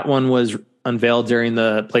 23rd. That one was unveiled during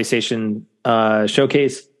the PlayStation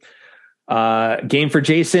showcase. Game for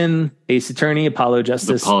Jason, Ace Attorney, Apollo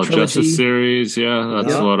Justice, the Apollo Justice series. Yeah,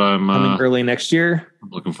 that's what I'm coming early next year.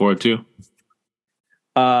 I'm looking forward to.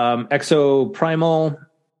 Exo Primal,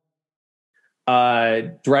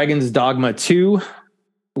 Dragon's Dogma 2,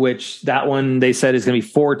 which that one they said is going to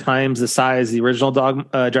be 4 times the size of the original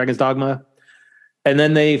Dragon's Dogma. And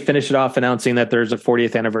then they finish it off announcing that there's a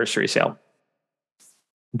 40th anniversary sale.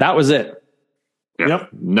 That was it. Yeah. Yep.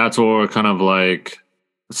 That's what we're kind of like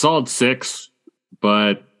solid 6,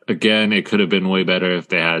 but again, it could have been way better if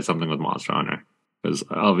they had something with Monster Hunter. Because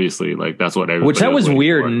obviously, like that's what everybody. Which that was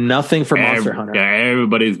weird. For. Nothing for Monster Hunter. Yeah,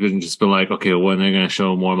 everybody's been like, okay, when are they going to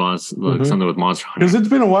show more something with Monster Hunter? Because it's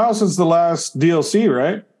been a while since the last DLC,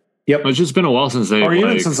 right? Yep, it's just been a while since they, or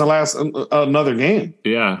even since the last another game.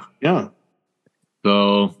 Yeah.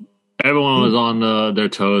 So everyone was on their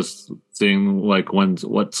toes, seeing like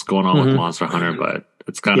what's going on with Monster Hunter, but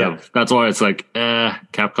it's kind of that's why it's like,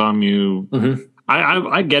 Capcom, you.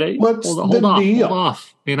 I get it. Hold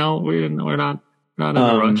off. You know, we're not in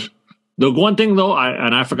a rush. The one thing though,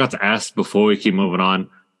 I forgot to ask before we keep moving on,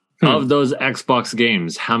 of those Xbox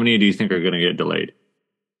games, how many do you think are going to get delayed?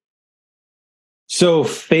 So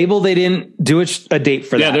Fable, they didn't do a date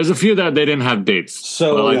for that. Yeah, there's a few that they didn't have dates.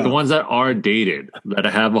 So the ones that are dated, that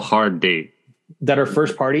have a hard date, that are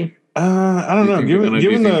first party. I don't know.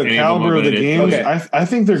 Given the caliber of the games, I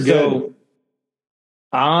think they're good.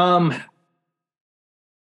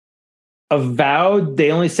 Avowed,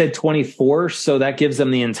 they only said 24, so that gives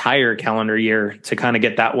them the entire calendar year to kind of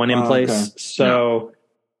get that one in place. Okay. So,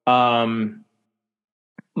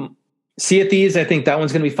 Sea of Thieves, I think that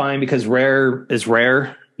one's going to be fine because Rare is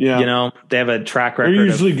Rare. Yeah. You know, they have a track record. They're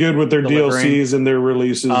usually good with their DLCs and their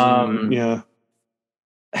releases. Yeah.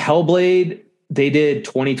 Hellblade, they did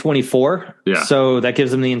 2024. Yeah. So that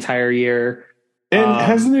gives them the entire year. And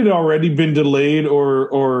hasn't it already been delayed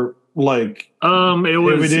or like it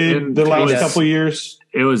was in the last couple years?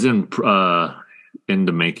 It was in the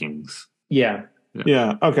makings. Yeah.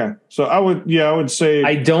 Yeah. Okay. So I would say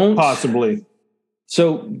I don't possibly.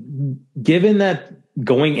 So given that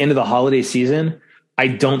going into the holiday season, I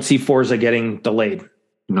don't see Forza getting delayed.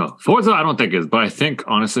 No, Forza I don't think is, but I think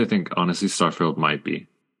honestly Starfield might be.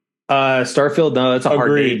 Starfield, no, that's a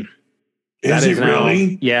hard date. Is it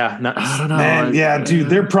really? Yeah. I don't know. Man, yeah, dude,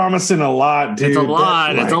 they're promising a lot, dude. It's a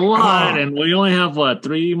lot. And we only have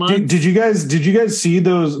 3 months. Did you guys see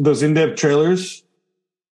those in-depth trailers?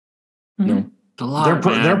 No. It's a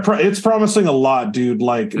lot. It's promising a lot, dude.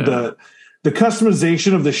 Like the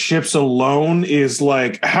customization of the ships alone is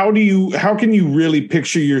like, how can you really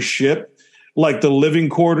picture your ship? Like the living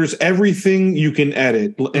quarters, everything you can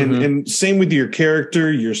edit, and same with your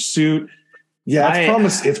character, your suit. Yeah,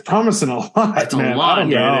 it's promising a lot. It's a lot,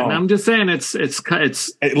 dude. And I'm just saying, it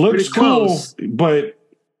looks cool, close. But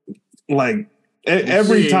like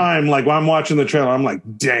every time, like when I'm watching the trailer, I'm like,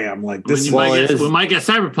 damn, like this. We might get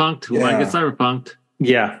cyberpunked.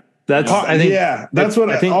 Yeah. That's what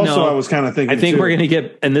I think. Also, I was kind of thinking. I think we're going to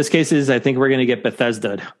get, in this case, I think we're going to get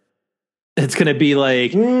Bethesda. It's going to be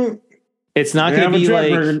like, it's not going to be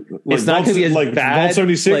like, it's not going to be as like bad. Vault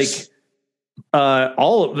 76. Like,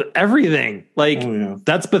 all of everything. Like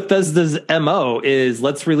that's Bethesda's MO is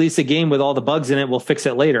let's release a game with all the bugs in it. We'll fix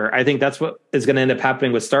it later. I think that's what is going to end up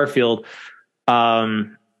happening with Starfield.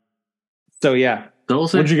 So yeah.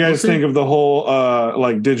 What did you guys think of the whole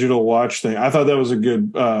like digital watch thing? I thought that was a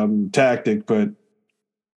good tactic, but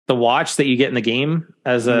the watch that you get in the game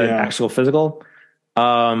as an actual physical,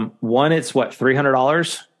 one, it's what,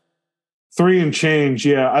 $300? 3 and change.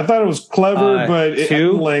 Yeah, I thought it was clever, but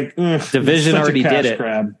two, Division already did it.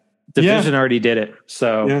 Grab. Division already did it.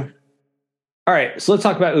 So all right, so let's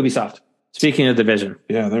talk about Ubisoft. Speaking of Division,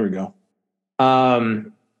 there we go.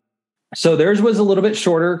 So theirs was a little bit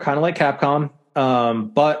shorter, kind of like Capcom.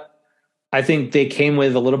 But I think they came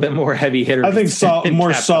with a little bit more heavy hitters. I think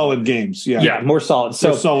more solid games. Yeah, more solid.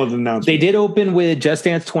 So solid announcement. They did open with Just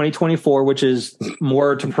Dance 2024, which is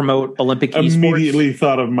more to promote Olympic esports. Immediately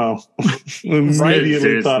thought of Mo. Thought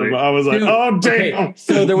of Mo. I was like, oh damn. Okay.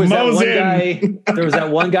 So there was that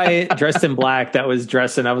one guy dressed in black that was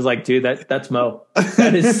dressing. I was like, dude, that's Mo.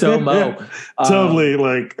 That is so Mo.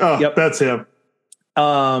 Totally that's him.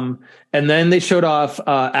 And then they showed off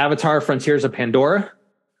Avatar Frontiers of Pandora,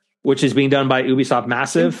 which is being done by Ubisoft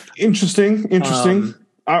Massive. Interesting.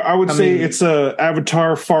 I would say it's a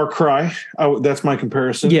Avatar Far Cry. That's my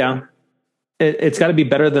comparison. Yeah. It's got to be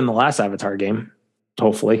better than the last Avatar game,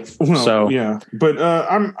 hopefully. Well, but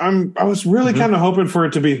I was really kind of hoping for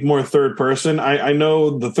it to be more third person. I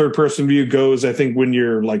know the third person view goes, I think, when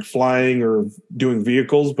you're like flying or doing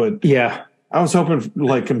vehicles, but I was hoping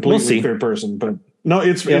like completely third person, but no,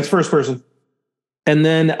 it's first person. And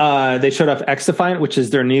then they showed off X-Defiant, which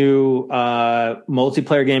is their new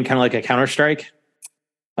multiplayer game, kind of like a Counter-Strike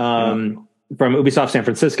from Ubisoft San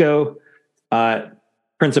Francisco.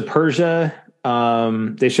 Prince of Persia.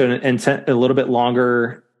 They showed a little bit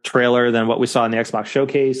longer trailer than what we saw in the Xbox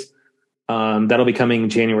Showcase. That'll be coming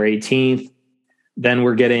January 18th. Then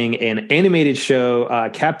we're getting an animated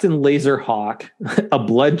show, Captain Laserhawk, a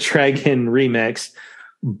Blood Dragon remix.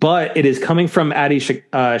 But it is coming from Adi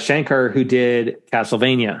Shankar, who did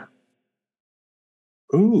Castlevania.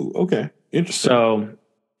 Ooh, okay. Interesting. So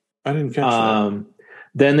I didn't catch that.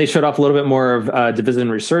 Then they showed off a little bit more of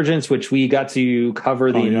Division Resurgence, which we got to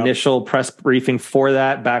cover the initial press briefing for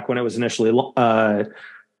that back when it was initially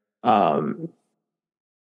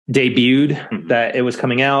debuted, that it was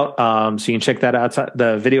coming out. So you can check that out.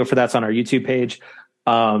 The video for that's on our YouTube page.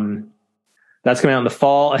 That's coming out in the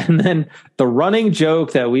fall. And then the running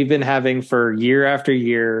joke that we've been having for year after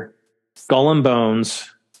year, Skull and Bones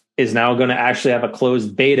is now going to actually have a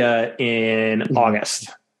closed beta in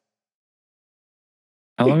August.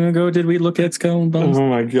 How long ago did we look at Skull and Bones? Oh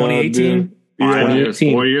my God. 2018?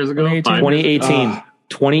 4 years ago? 2018.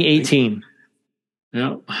 2018.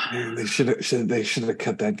 Yeah. Man, they should have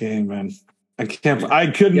cut that game, man. I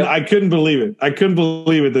couldn't believe it. I couldn't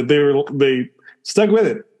believe it that they stuck with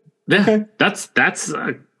it. Yeah, okay. That's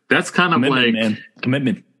kind of like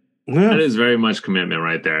commitment. Yeah. That is very much commitment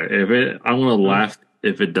right there. I'm gonna laugh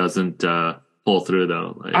if it doesn't pull through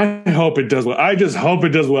though. I hope it does well. I just hope it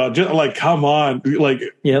does well. Just like, come on, like,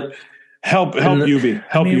 yep. Help Ubi.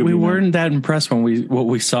 Help Ubi. We weren't that impressed when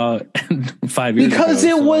we saw 5 years ago. Because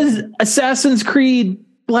it was Assassin's Creed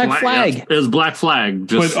Black Flag. Yeah, it was Black Flag.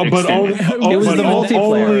 But only, it was the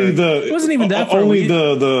multiplayer. It wasn't even that far. Only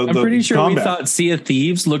the I'm pretty sure combat. we thought Sea of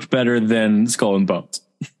Thieves looked better than Skull and Bones.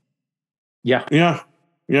 Yeah.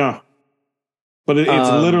 But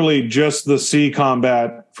it's literally just the sea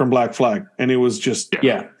combat from Black Flag, and it was just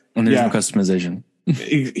and there's no customization.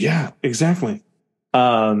 Yeah, exactly.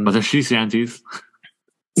 But the sea shanties.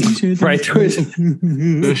 Right.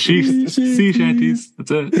 The sea shanties.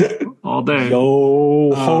 That's it. All day. Oh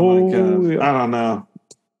my God. I don't know.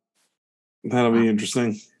 That'll be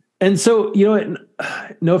interesting. And so, you know what?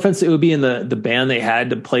 No offense, it would be in the band they had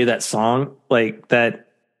to play that song, like that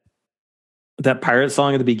pirate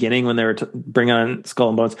song at the beginning when they were bringing on Skull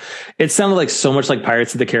and Bones. It sounded like so much like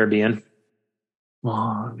Pirates of the Caribbean.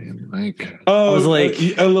 Oh, man, I was like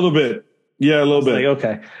a little bit. Yeah, a little bit. Like,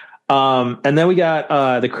 okay. And then we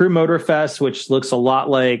got the Crew Motor Fest, which looks a lot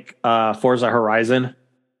like Forza Horizon.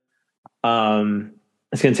 It's going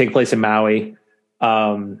to take place in Maui.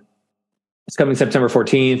 It's coming September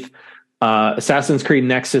 14th. Assassin's Creed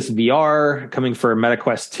Nexus VR coming for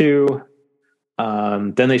MetaQuest 2.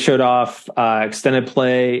 Then they showed off extended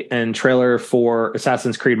play and trailer for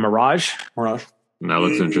Assassin's Creed Mirage. That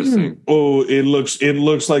looks interesting. Oh, it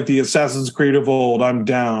looks like the Assassin's Creed of old. I'm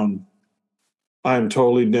down. I'm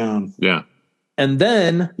totally down. Yeah. And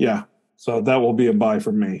then so that will be a buy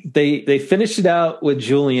for me. They finished it out with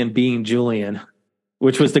Julian being Julian,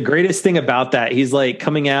 which was the greatest thing about that. He's like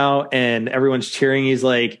coming out and everyone's cheering. He's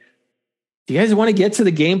like, "Do you guys want to get to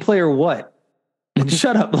the gameplay or what?" And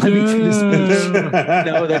shut up. Let me do this.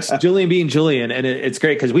 No, that's Julian being Julian. And it's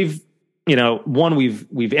great because we've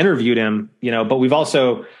interviewed him, but we've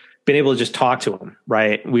also been able to just talk to him,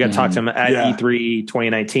 right? We got to talk to him at E3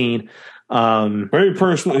 2019. Very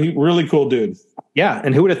personal, really cool dude. Yeah.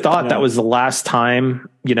 And who would have thought that was the last time,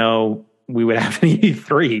 we would have an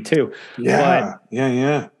E3 too. Yeah.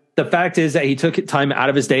 But the fact is that he took time out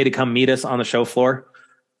of his day to come meet us on the show floor.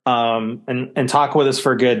 And talk with us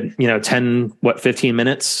for a good, 15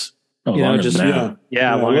 minutes. A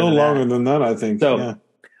little longer than that, I think. So,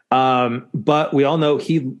 but we all know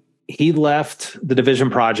he left the Division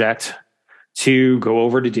project to go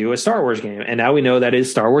over to do a Star Wars game. And now we know that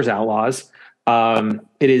is Star Wars Outlaws.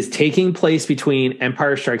 It is taking place between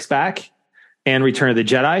Empire Strikes Back and Return of the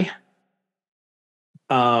Jedi.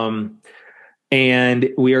 And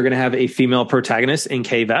we are going to have a female protagonist in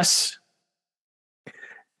Kay Vess.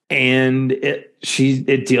 And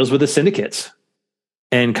it deals with the syndicates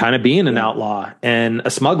and kind of being an outlaw and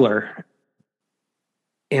a smuggler.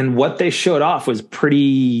 And what they showed off was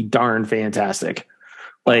pretty darn fantastic.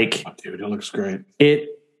 Like, dude, it looks great. The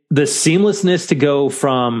seamlessness to go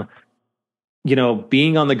from,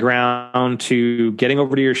 being on the ground to getting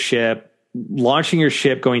over to your ship, launching your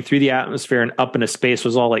ship, going through the atmosphere and up into space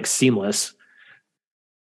was all like seamless.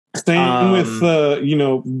 Same with,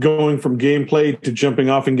 going from gameplay to jumping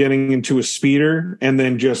off and getting into a speeder and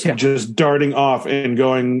then just darting off and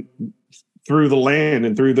going through the land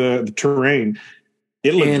and through the terrain.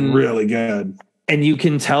 It looked really good. And you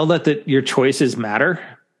can tell that your choices matter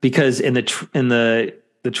because in the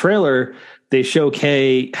trailer, they show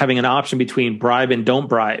Kay having an option between bribe and don't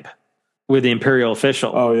bribe with the Imperial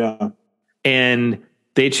official. Oh, yeah. And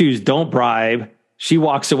they choose don't bribe. She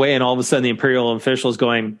walks away and all of a sudden the Imperial official is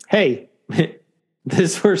going, "Hey,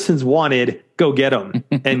 this person's wanted. Go get him."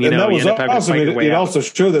 And, that was awesome. It also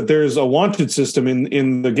showed that there's a wanted system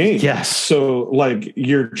in the game. Yes. So like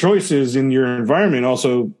your choices in your environment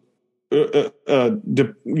also,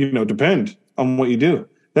 depend on what you do.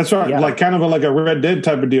 That's right. Yeah. Like kind of like a Red Dead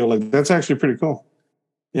type of deal. Like that's actually pretty cool.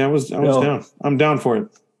 Yeah, I was down. I'm down for it.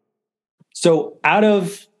 So out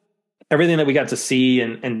of everything that we got to see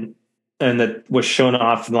and that was shown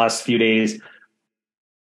off in the last few days,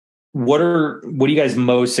 what are you guys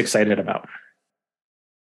most excited about?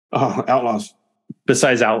 Outlaws.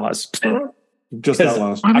 Besides Outlaws. Just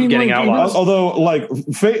Outlaws. I'm getting Outlaws. Although like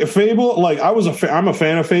Fable, like I'm a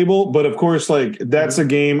fan of Fable, but of course like that's a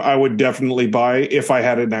game I would definitely buy if I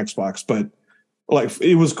had an Xbox. But like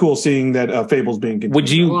it was cool seeing that Fable's being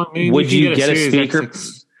continued. Would you get a speaker?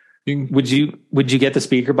 Would you get the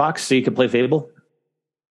speaker box so you could play Fable?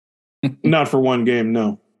 Not for one game,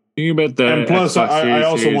 no. Think about that. And plus, I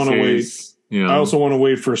also want to wait. I also want to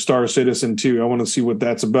wait for Star Citizen 2. I want to see what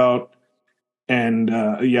that's about. And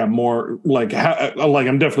more like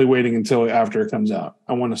I'm definitely waiting until after it comes out.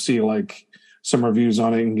 I want to see like some reviews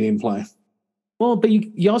on it and gameplay. Well, but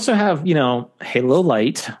you also have Halo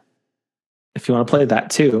Light if you want to play that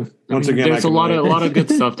too. Once again, there's a lot of good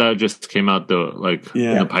stuff that just came out though, like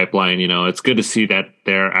in the pipeline. It's good to see that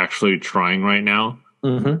they're actually trying right now.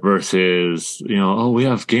 Versus, we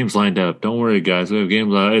have games lined up. Don't worry, guys. We have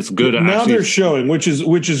games. It's good. Now they're showing, which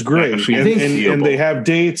is great, and they have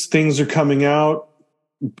dates. Things are coming out.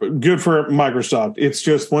 Good for Microsoft. It's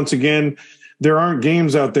just, once again, there aren't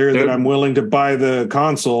games out there that I'm willing to buy the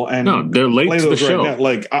console and they're late play to those the show. Right now.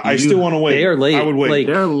 Like I still want to wait. They are late. I would wait.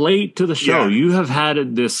 They're late to the show. Yeah. You have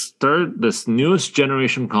had this newest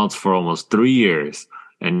generation console for almost 3 years,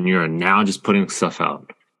 and you're now just putting stuff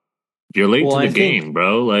out. You're late to the game,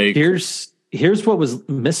 bro. Like, here's what was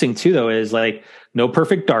missing too, though, is like No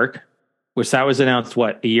Perfect Dark, which that was announced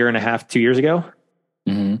a year and a half, 2 years ago.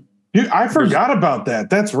 Dude, I forgot about that.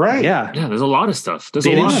 That's right. Yeah. There's a lot of stuff. They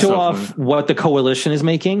didn't show off what the Coalition is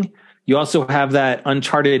making. You also have that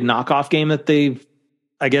Uncharted knockoff game that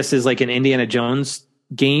I guess is like an Indiana Jones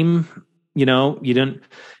game. You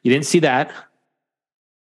didn't see that.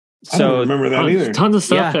 I don't remember that either. Tons of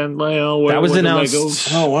stuff, and that was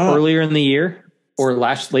announced earlier in the year or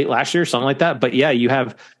late last year, something like that. But yeah, you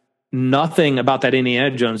have nothing about that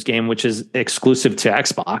Indiana Jones game, which is exclusive to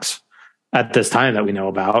Xbox at this time that we know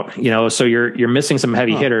about. So you're missing some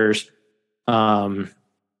heavy hitters. But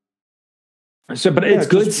it's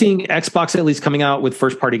good seeing Xbox at least coming out with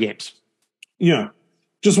first party games. Yeah.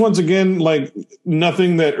 Just once again, like,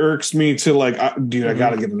 nothing that irks me to like, dude, I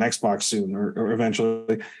got to get an Xbox soon or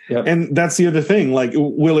eventually. Yep. And that's the other thing. Like,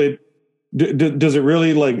 will it, does it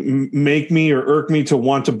really like make me or irk me to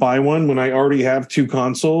want to buy one when I already have 2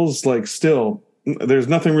 consoles? Like, still, there's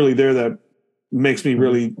nothing really there that makes me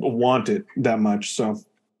really want it that much. So,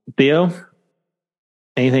 Theo,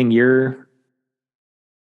 anything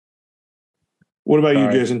what about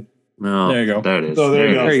you, Jason? No, there you go. There it is. Oh, there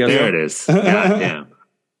you go. There it is. God damn.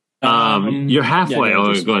 You're halfway.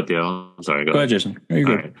 Go ahead, Theo. I'm sorry. Go ahead, Jason. You're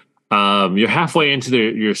good. Right. You're halfway into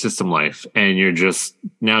your system life, and you're just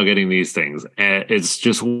now getting these things. And it's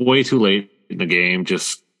just way too late in the game.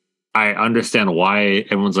 I understand why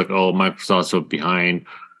everyone's like, "Oh, Microsoft's so behind."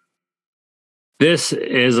 This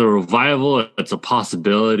is a revival. It's a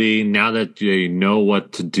possibility. Now that you know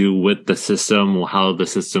what to do with the system, how the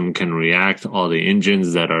system can react, all the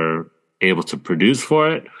engines that are able to produce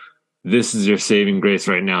for it. This is your saving grace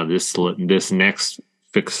right now, this next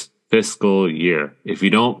fiscal year. If you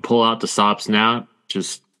don't pull out the stops now,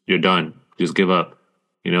 you're done. Just give up,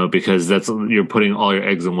 because you're putting all your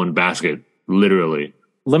eggs in one basket, literally.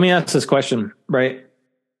 Let me ask this question, right?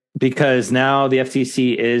 Because now the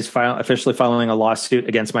FTC is officially filing a lawsuit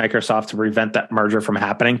against Microsoft to prevent that merger from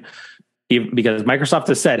happening. Because Microsoft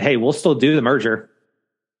has said, hey, we'll still do the merger.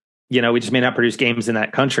 We just may not produce games in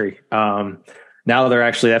that country. Now they're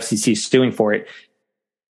actually, the FCC suing for it.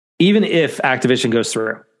 Even if Activision goes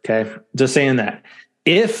through, okay? Just saying that.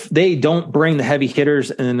 If they don't bring the heavy hitters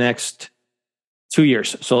in the next 2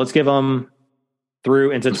 years, so let's give them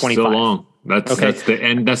through into 25. So long. That's the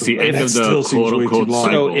end. That's the end of the quote unquote cycle.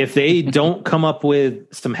 So if they don't come up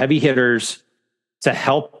with some heavy hitters to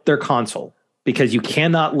help their console, because you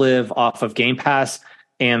cannot live off of Game Pass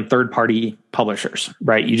and third-party publishers,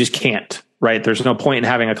 right? You just can't, right? There's no point in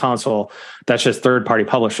having a console that's just third-party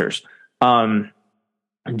publishers.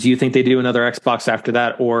 Do you think they do another Xbox after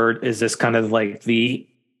that, or is this kind of like the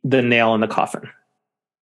nail in the coffin?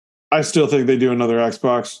 I still think they do another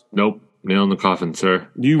Xbox. Nope. Nail in the coffin, sir.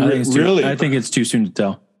 I think it's too soon to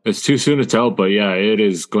tell. It's too soon to tell, but yeah, it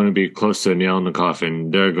is going to be close to a nail in the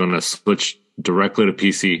coffin. They're going to switch directly to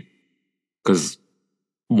PC because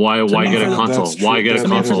why get a console? Why get a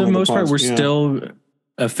console? For the most part, we're still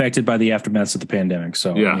affected by the aftermath of the pandemic.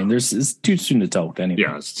 So I mean, it's too soon to tell with anything.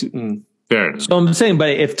 Yeah, it's fair enough. So I'm saying,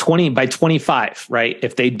 but if by 25, right?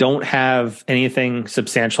 If they don't have anything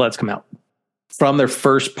substantial that's come out from their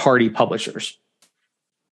first party publishers.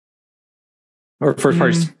 Or first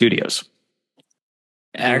party studios.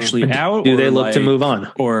 Actually out? Do they look to move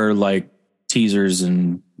on? Or like teasers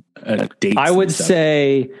and dates? I would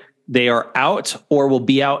say they are out or will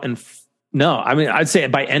be out I'd say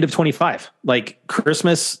by end of 25, like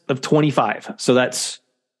Christmas of 25. So that's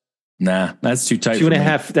that's too tight.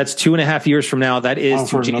 2.5. That's 2.5 years from now. That is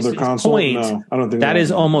for another console. Point. No, I don't think that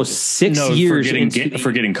is almost 6 years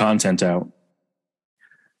for getting content out.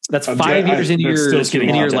 That's 5 years into your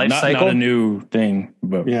life cycle. Not a new thing,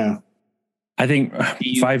 but yeah, I think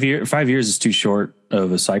 5 years is too short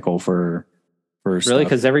of a cycle for really,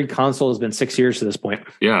 because every console has been 6 years to this point.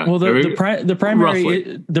 Yeah. Well, the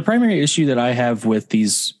primary issue that I have with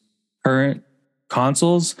these current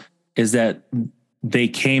consoles is that they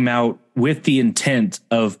came out with the intent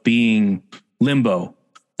of being limbo,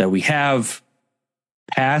 that we have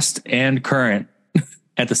past and current.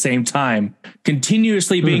 at the same time,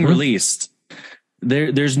 continuously being released.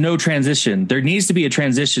 There's no transition. There needs to be a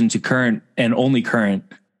transition to current and only current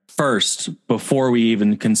first before we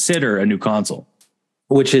even consider a new console.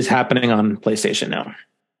 Which is happening on PlayStation now.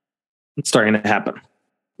 It's starting to happen.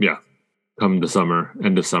 Yeah. Come the summer,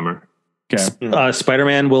 end of summer. Okay.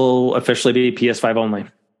 Spider-Man will officially be PS5 only.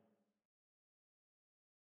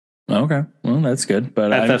 Okay. Well, that's good.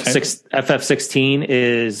 But FF16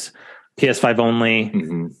 is PS5 only.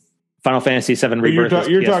 Mm-hmm. Final Fantasy VII Rebirth.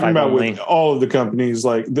 You're talking about only. With all of the companies,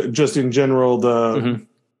 like just in general, the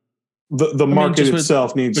market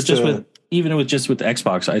itself needs to. Even with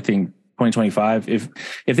Xbox, I think 2025. If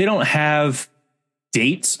they don't have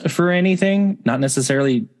dates for anything, not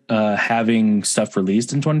necessarily having stuff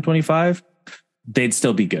released in 2025, they'd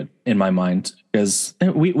still be good in my mind, because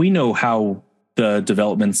we know how the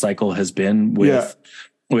development cycle has been with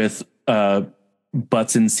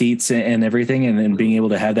butts and seats and everything, and being able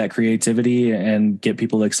to have that creativity and get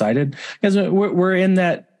people excited, because we're in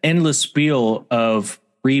that endless spiel of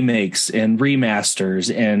remakes and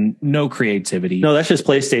remasters and no creativity. No, that's just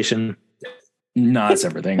PlayStation. No, that's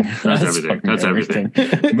everything. That's everything.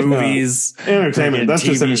 Movies, entertainment. That's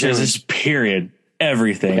just entertainment. Just period.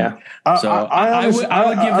 Everything. Yeah. So I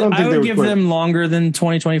would give them longer than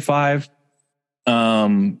 2025.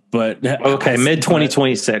 But okay, mid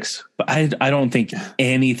 2026. But I don't think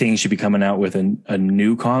anything should be coming out with a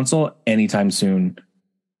new console anytime soon.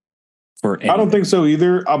 I don't think so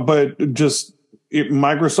either. But just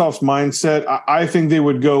Microsoft's mindset, I think they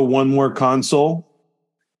would go one more console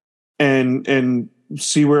and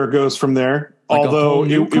see where it goes from there. Like although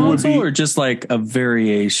it would be, or just like a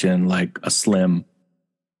variation, like a slim.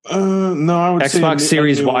 No, I would Xbox say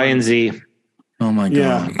Series Y and Z. Oh my god!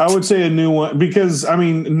 Yeah, I would say a new one, because I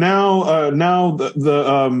mean now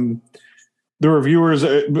the reviewers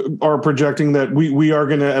are projecting that we are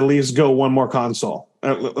going to at least go one more console,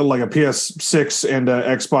 like a PS6 and a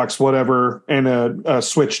Xbox whatever and a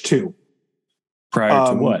Switch 2. Prior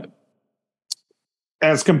to what?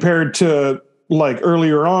 As compared to like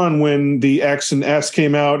earlier on when the X and S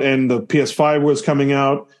came out and the PS5 was coming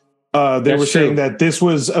out. They were saying that this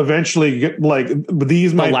was eventually like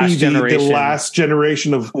these might be the last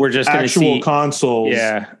generation of actual consoles.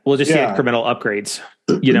 Yeah, we'll just see incremental upgrades.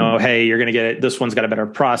 You know, hey, you're going to get it. This one's got a better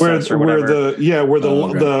processor. Where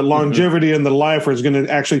the longevity and the life is going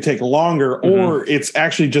to actually take longer, or it's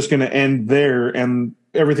actually just going to end there and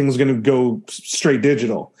everything's going to go straight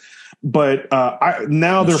digital. But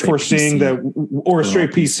now they're foreseeing that, or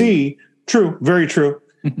straight PC. True, very true.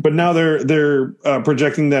 But now they're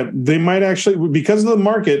projecting that they might actually, because of the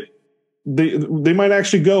market, they might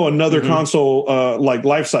actually go another console like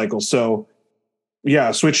life cycle. So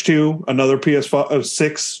yeah, Switch 2, another PS5,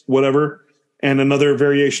 6, whatever, and another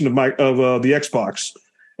variation of the Xbox.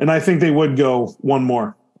 And I think they would go one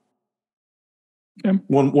more. Okay.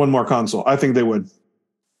 One more console. I think they would.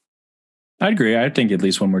 I'd agree. I think at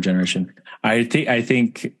least one more generation. I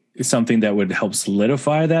think something that would help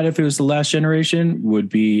solidify that, if it was the last generation, would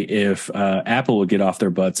be if Apple would get off their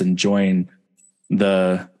butts and join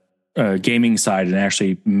the gaming side and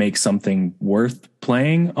actually make something worth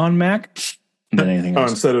playing on Mac than anything else.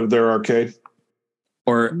 Instead of their arcade.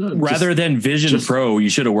 Or rather than Vision Pro, you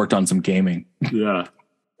should have worked on some gaming. Yeah.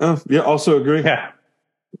 Yeah, also agree.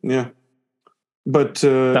 Yeah. But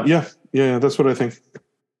that's what I think.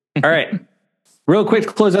 All right. Real quick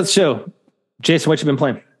to close out the show. Jason, what you been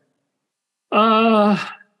playing?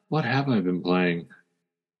 What have I been playing?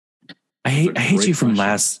 I hate you from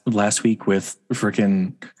last week with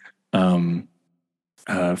freaking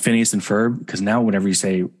Phineas and Ferb, because now whenever you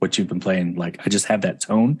say what you've been playing, like I just have that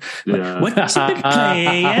tone. Yeah. Like, what you been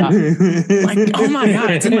playing? Like, oh my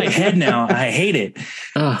god, it's in my head now. I hate it.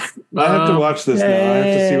 I have to watch this now. I have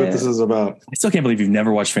to see what this is about. I still can't believe you've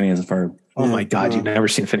never watched Phineas and Ferb. Oh my god, you've never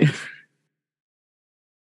seen Phineas.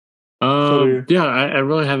 I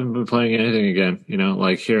really haven't been playing anything again. You know,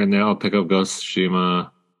 like here and there, I'll pick up Ghost of Tsushima.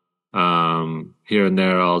 Here and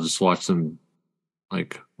there, I'll just watch some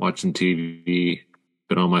TV.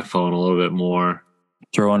 Been on my phone a little bit more.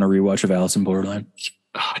 Throw on a rewatch of Alice in Borderland.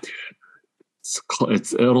 Oh, dude,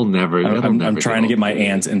 it'll never. I'm trying to get my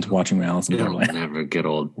aunt into watching Alice in Borderland. It'll never get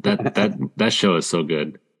old. That show is so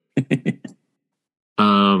good. Yeah,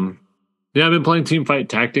 I've been playing Teamfight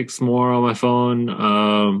Tactics more on my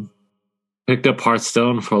phone. Picked up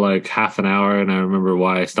Hearthstone for like half an hour, and I remember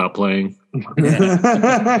why I stopped playing. The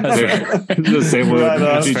same with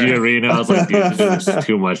MTG Arena. I was like, dude, this is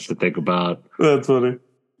too much to think about. That's funny.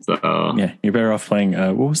 So yeah, you're better off playing.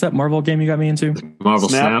 What was that Marvel game you got me into? Marvel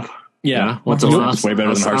Snap. Yeah. What's it's way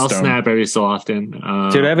better than Hearthstone. I'll snap every so often. Dude,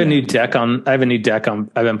 I have a new deck I've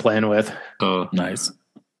been playing with. Oh, nice.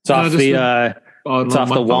 It's off the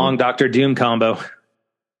Wong Dr. Doom combo.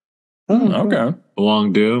 Okay.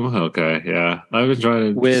 Wong Doom. Okay, yeah. I've been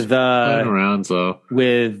trying to with playing around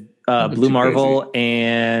with Blue Marvel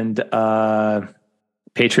and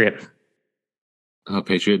Patriot. Oh,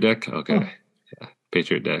 Patriot deck. Okay, yeah.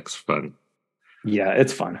 Patriot deck's fun. Yeah,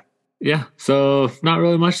 it's fun. Yeah, so not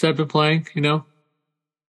really much that I've been playing.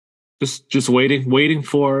 Just waiting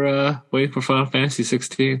for Final Fantasy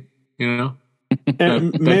 16.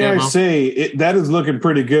 And may I say that is looking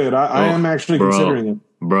pretty good. I am actually considering it,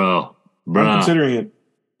 bro. I'm considering it.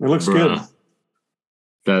 It looks good.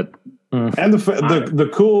 And the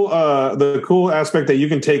cool aspect that you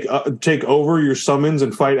can take over your summons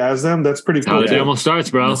and fight as them. That's pretty cool. How the demo starts,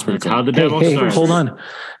 bro. That's pretty cool. How the demo starts. Hold on,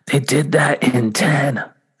 they did that in 10.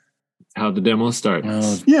 How the demo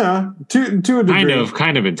starts. Yeah, to a degree.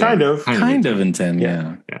 Kind of in 10. Kind of in 10.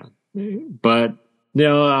 Yeah. But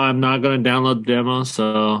I'm not going to download the demo,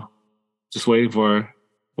 so just waiting for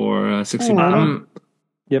 16.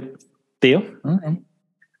 Yep. Theo,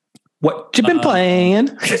 what you been playing?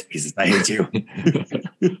 Jesus, I hate you. I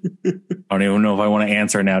don't even know if I want to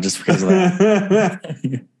answer now just because of that.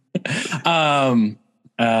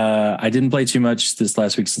 I didn't play too much this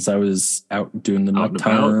last week since I was out doing the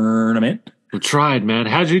tournament. We tried, man.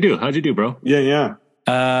 How'd you do, bro? Yeah.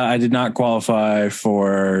 I did not qualify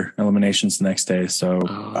for eliminations the next day, so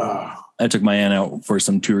I took my aunt out for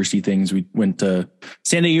some touristy things. We went to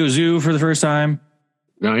San Diego Zoo for the first time.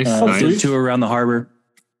 Nice. Did a tour around the harbor.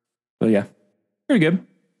 So yeah, pretty good.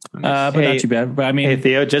 Nice. But not too bad. But I mean, hey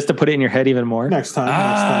Theo, just to put it in your head even more. Next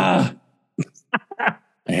time. I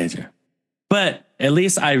hate you. But at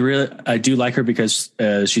least I do like her because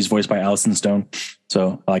she's voiced by Allison Stone.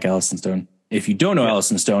 So I like Allison Stone. If you don't know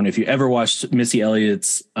Allison Stone, if you ever watched Missy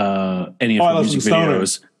Elliott's any of her music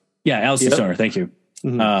videos, Allison Stoner. Thank you.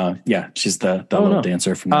 Mm-hmm. She's the little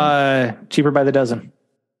dancer from Cheaper by the Dozen.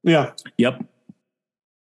 Yeah. Yep.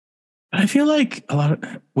 I feel like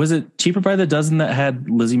was it Cheaper by the Dozen that had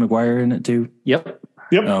Lizzie McGuire in it too? Yep.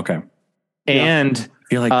 Oh, okay. And I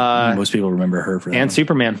feel like most people remember her for that. And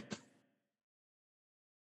Superman.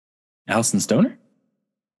 Allison Stoner?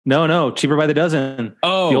 No, Cheaper by the Dozen.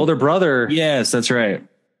 Oh, the older brother. Yes, that's right.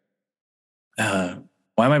 Why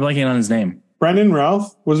am I blanking on his name? Brandon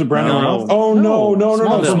Routh? Was it Brandon Routh? Oh, no.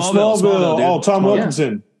 From Smallville. Tom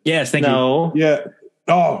Wilkinson. Yes, thank you. Yeah.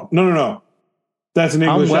 Oh, no. That's an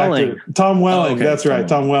English actor. Tom Welling. Okay. That's right.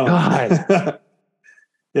 Tom Welling. God.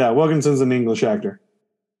 Yeah, Wilkinson's an English actor.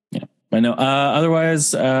 Yeah, I know.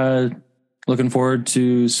 Otherwise, looking forward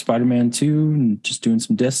to Spider-Man 2 and just doing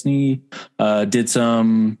some Destiny. Did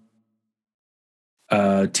some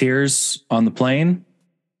Tears on the plane.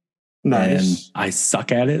 Nice. And I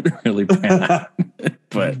suck at it really bad.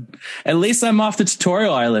 But at least I'm off the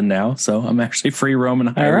tutorial island now, so I'm actually free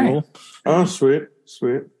roaming Hyrule. Oh, sweet.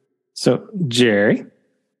 So, Jerry?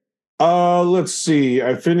 Let's see.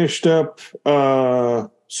 I finished up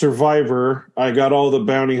Survivor. I got all the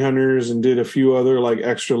bounty hunters and did a few other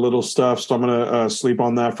extra little stuff, so I'm going to sleep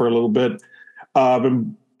on that for a little bit. I've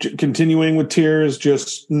been continuing with Tears,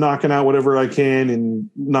 just knocking out whatever I can and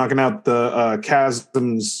knocking out the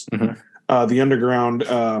chasms, the underground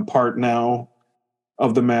part now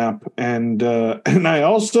of the map. And I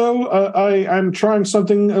also I'm trying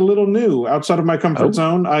something a little new outside of my comfort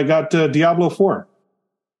zone. I got Diablo 4.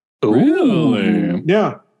 Really?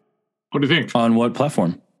 Yeah. What do you think? On what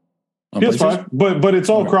platform? On PS5, but it's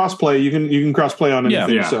all crossplay. You can crossplay on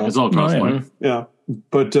anything. Yeah, so it's all crossplay. Yeah.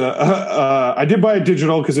 But I did buy it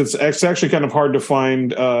digital because it's actually kind of hard to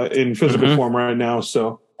find in physical form right now.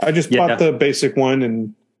 So I just bought the basic one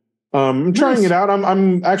and I'm trying it out.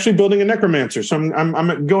 I'm actually building a necromancer, so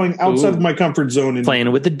I'm going outside of my comfort zone and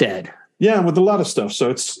playing with the dead. Yeah, with a lot of stuff. So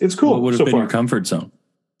it's cool. What would have been your comfort zone?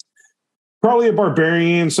 Probably a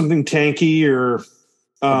barbarian, something tanky, or a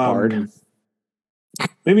bard.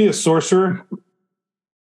 Maybe a sorcerer.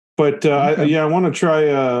 But I want to try.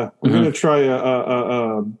 I'm going to try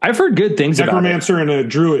I've heard good things about necromancer and a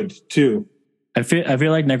druid too. I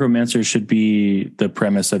feel like necromancer should be the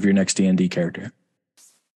premise of your next D&D character.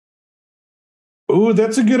 Oh,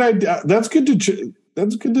 that's a good idea. That's good to.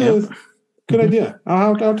 Good idea.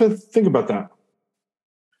 I'll have to think about that.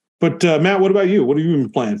 But Matt, what about you? What have you been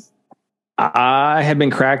playing? I have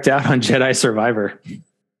been cracked out on Jedi Survivor.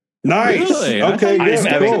 Nice. Really? Okay.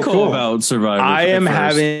 Cool about Survivor. I am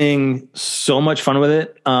having so much fun with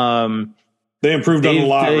it. They improved on a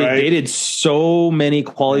lot, right? They did so many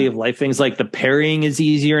quality of life things. Like the parrying is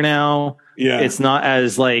easier now. Yeah. It's not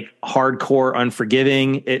as like hardcore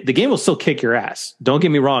unforgiving. The game will still kick your ass. Don't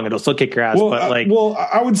get me wrong. It'll still kick your ass. But like,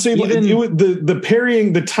 I would say the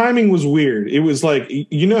parrying, the timing was weird. It was like,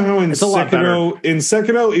 you know how in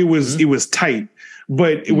Sekiro, it was tight.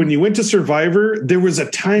 But when you went to Survivor, there was a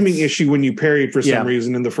timing issue when you parried for some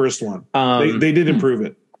reason in the first one. They did improve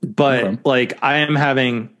it. But like, I am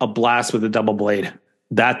having a blast with the double blade.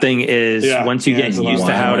 That thing is once you get used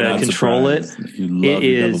to how to control it,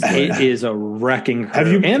 it is a wrecking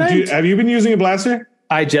crew. Have you been using a blaster?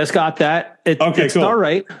 I just got that. It's cool. All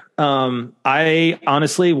right. I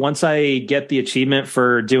honestly, once I get the achievement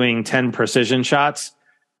for doing 10 precision shots,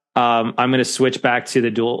 I'm going to switch back to the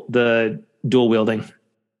dual wielding.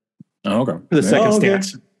 Oh, okay. The second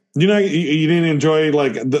stance. You know, you didn't enjoy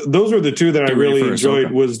like those were the two that I really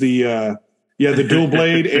enjoyed. Was the dual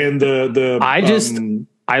blade and the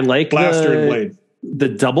I like blaster and blade. The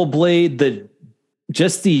double blade, the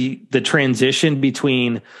transition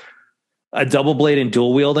between a double blade and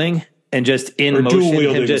dual wielding, and just in motion,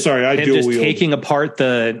 him just taking apart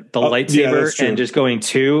the lightsaber and just going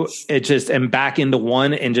and back into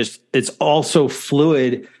one, and just it's all so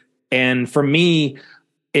fluid. And for me,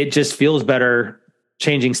 it just feels better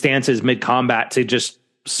changing stances mid combat to just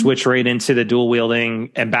switch right into the dual wielding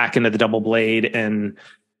and back into the double blade and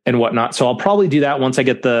whatnot. So I'll probably do that once I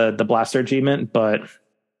get the blaster achievement. But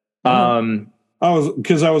I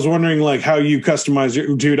was wondering like how you customize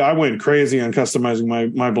your dude. I went crazy on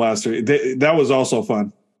customizing my blaster. That was also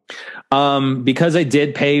fun. Because I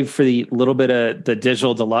did pay for the little bit of the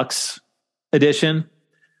digital deluxe edition.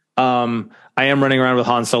 I am running around with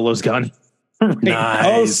Han Solo's gun. Nice.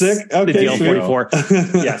 Oh, sick. Okay, the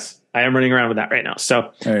DL-44. Yes, I am running around with that right now.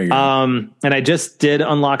 So, and I just did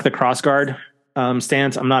unlock the crossguard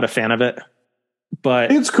stance. I'm not a fan of it,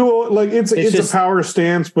 but it's cool. Like it's just a power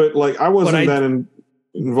stance, but like I wasn't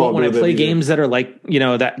involved. When I play games that are like, you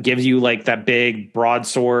know, that gives you like that big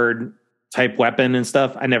broadsword type weapon and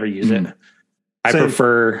stuff, I never use it. I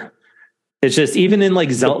prefer. It's just even in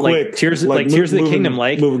like Zelda, like Tears of the Kingdom,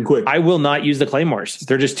 like moving quick. I will not use the claymores.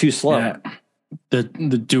 They're just too slow. Yeah.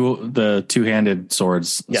 The two-handed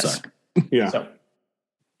swords suck. Yeah. So,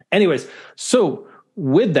 anyways, so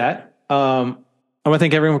with that, I want to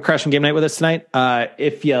thank everyone for crashing game night with us tonight.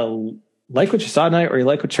 If you like what you saw tonight or you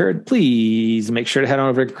like what you heard, please make sure to head on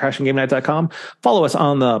over to crashinggamenight.com. Follow us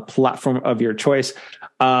on the platform of your choice.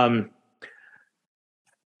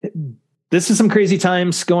 This is some crazy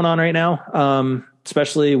times going on right now,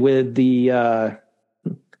 especially with the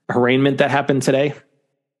arraignment that happened today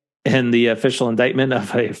and the official indictment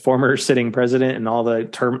of a former sitting president and all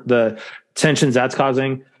the tensions that's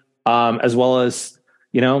causing, as well as,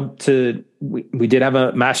 you know, we did have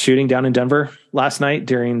a mass shooting down in Denver last night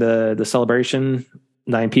during the celebration.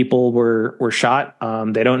 9 people were shot.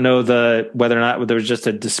 They don't know whether or not there was just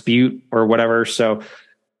a dispute or whatever. So,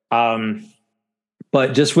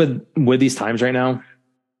 but just with these times right now,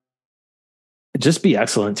 just be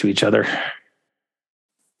excellent to each other.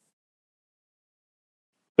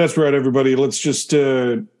 That's right, everybody. Let's just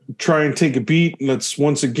try and take a beat. Let's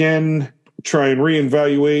once again try and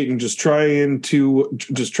reevaluate and just try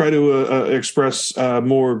to express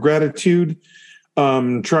more gratitude.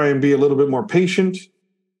 Try and be a little bit more patient,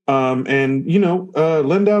 and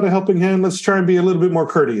lend out a helping hand. Let's try and be a little bit more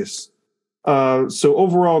courteous. So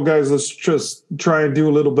overall, guys, let's just try and do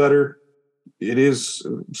a little better. It is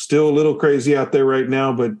still a little crazy out there right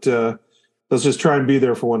now, but let's just try and be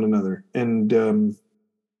there for one another and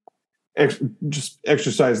just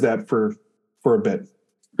exercise that for a bit.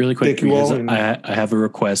 Really quick, thank you all. I have a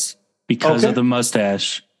request because of the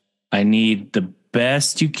mustache. I need the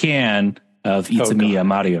best you can of "It's Me,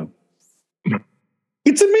 Mario."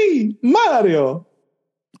 It's me, Mario.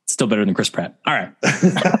 Still better than Chris Pratt. All right.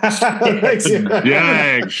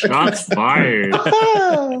 Dang, shots fired.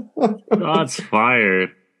 Shots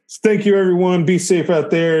fired. Thank you, everyone. Be safe out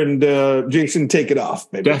there. And Jason, take it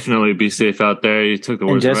off, baby. Definitely be safe out there. You took the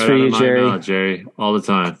words right out of my mouth, Jerry. All the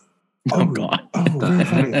time. Oh, God. Very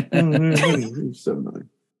funny. Very so nice.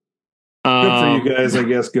 Good for you guys, I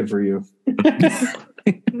guess. Good for you.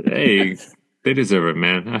 Hey, they deserve it,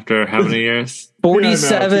 man. After how many years?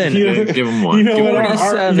 47. Give them one. You know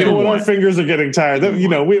what? Our fingers are getting tired. We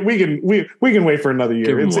can wait for another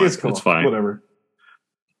year. It's cool. It's fine. Whatever.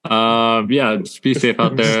 Just be safe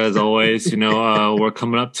out there as always. We're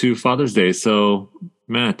coming up to Father's Day, so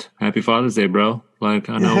Matt, happy Father's Day, bro. Like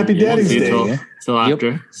I know, happy Daddy's Day. Till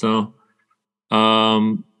after. So,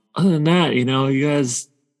 other than that, you guys,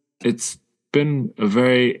 it's been a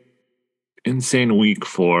very insane week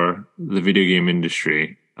for the video game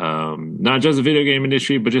industry. Not just the video game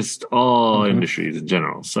industry, but just all industries in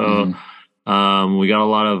general. So we got a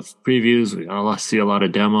lot of previews. We got see a lot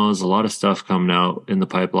of demos, a lot of stuff coming out in the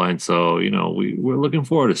pipeline. So, we're looking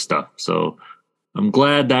forward to stuff. So I'm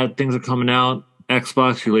glad that things are coming out.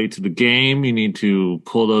 Xbox, you're late to the game. You need to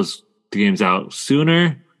pull those games out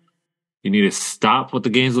sooner. You need to stop with the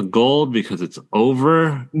games of gold because it's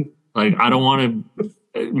over. Like, I don't want to.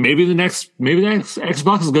 Maybe the next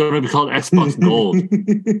Xbox is going to be called Xbox Gold.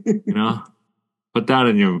 Put that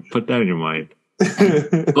in your mind.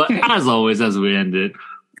 But as always, as we end it,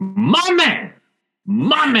 my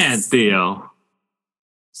man Theo,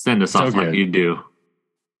 send us off like you do.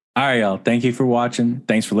 All right, y'all. Thank you for watching.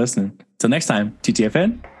 Thanks for listening. Till next time,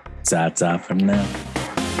 TTFN. That's for now.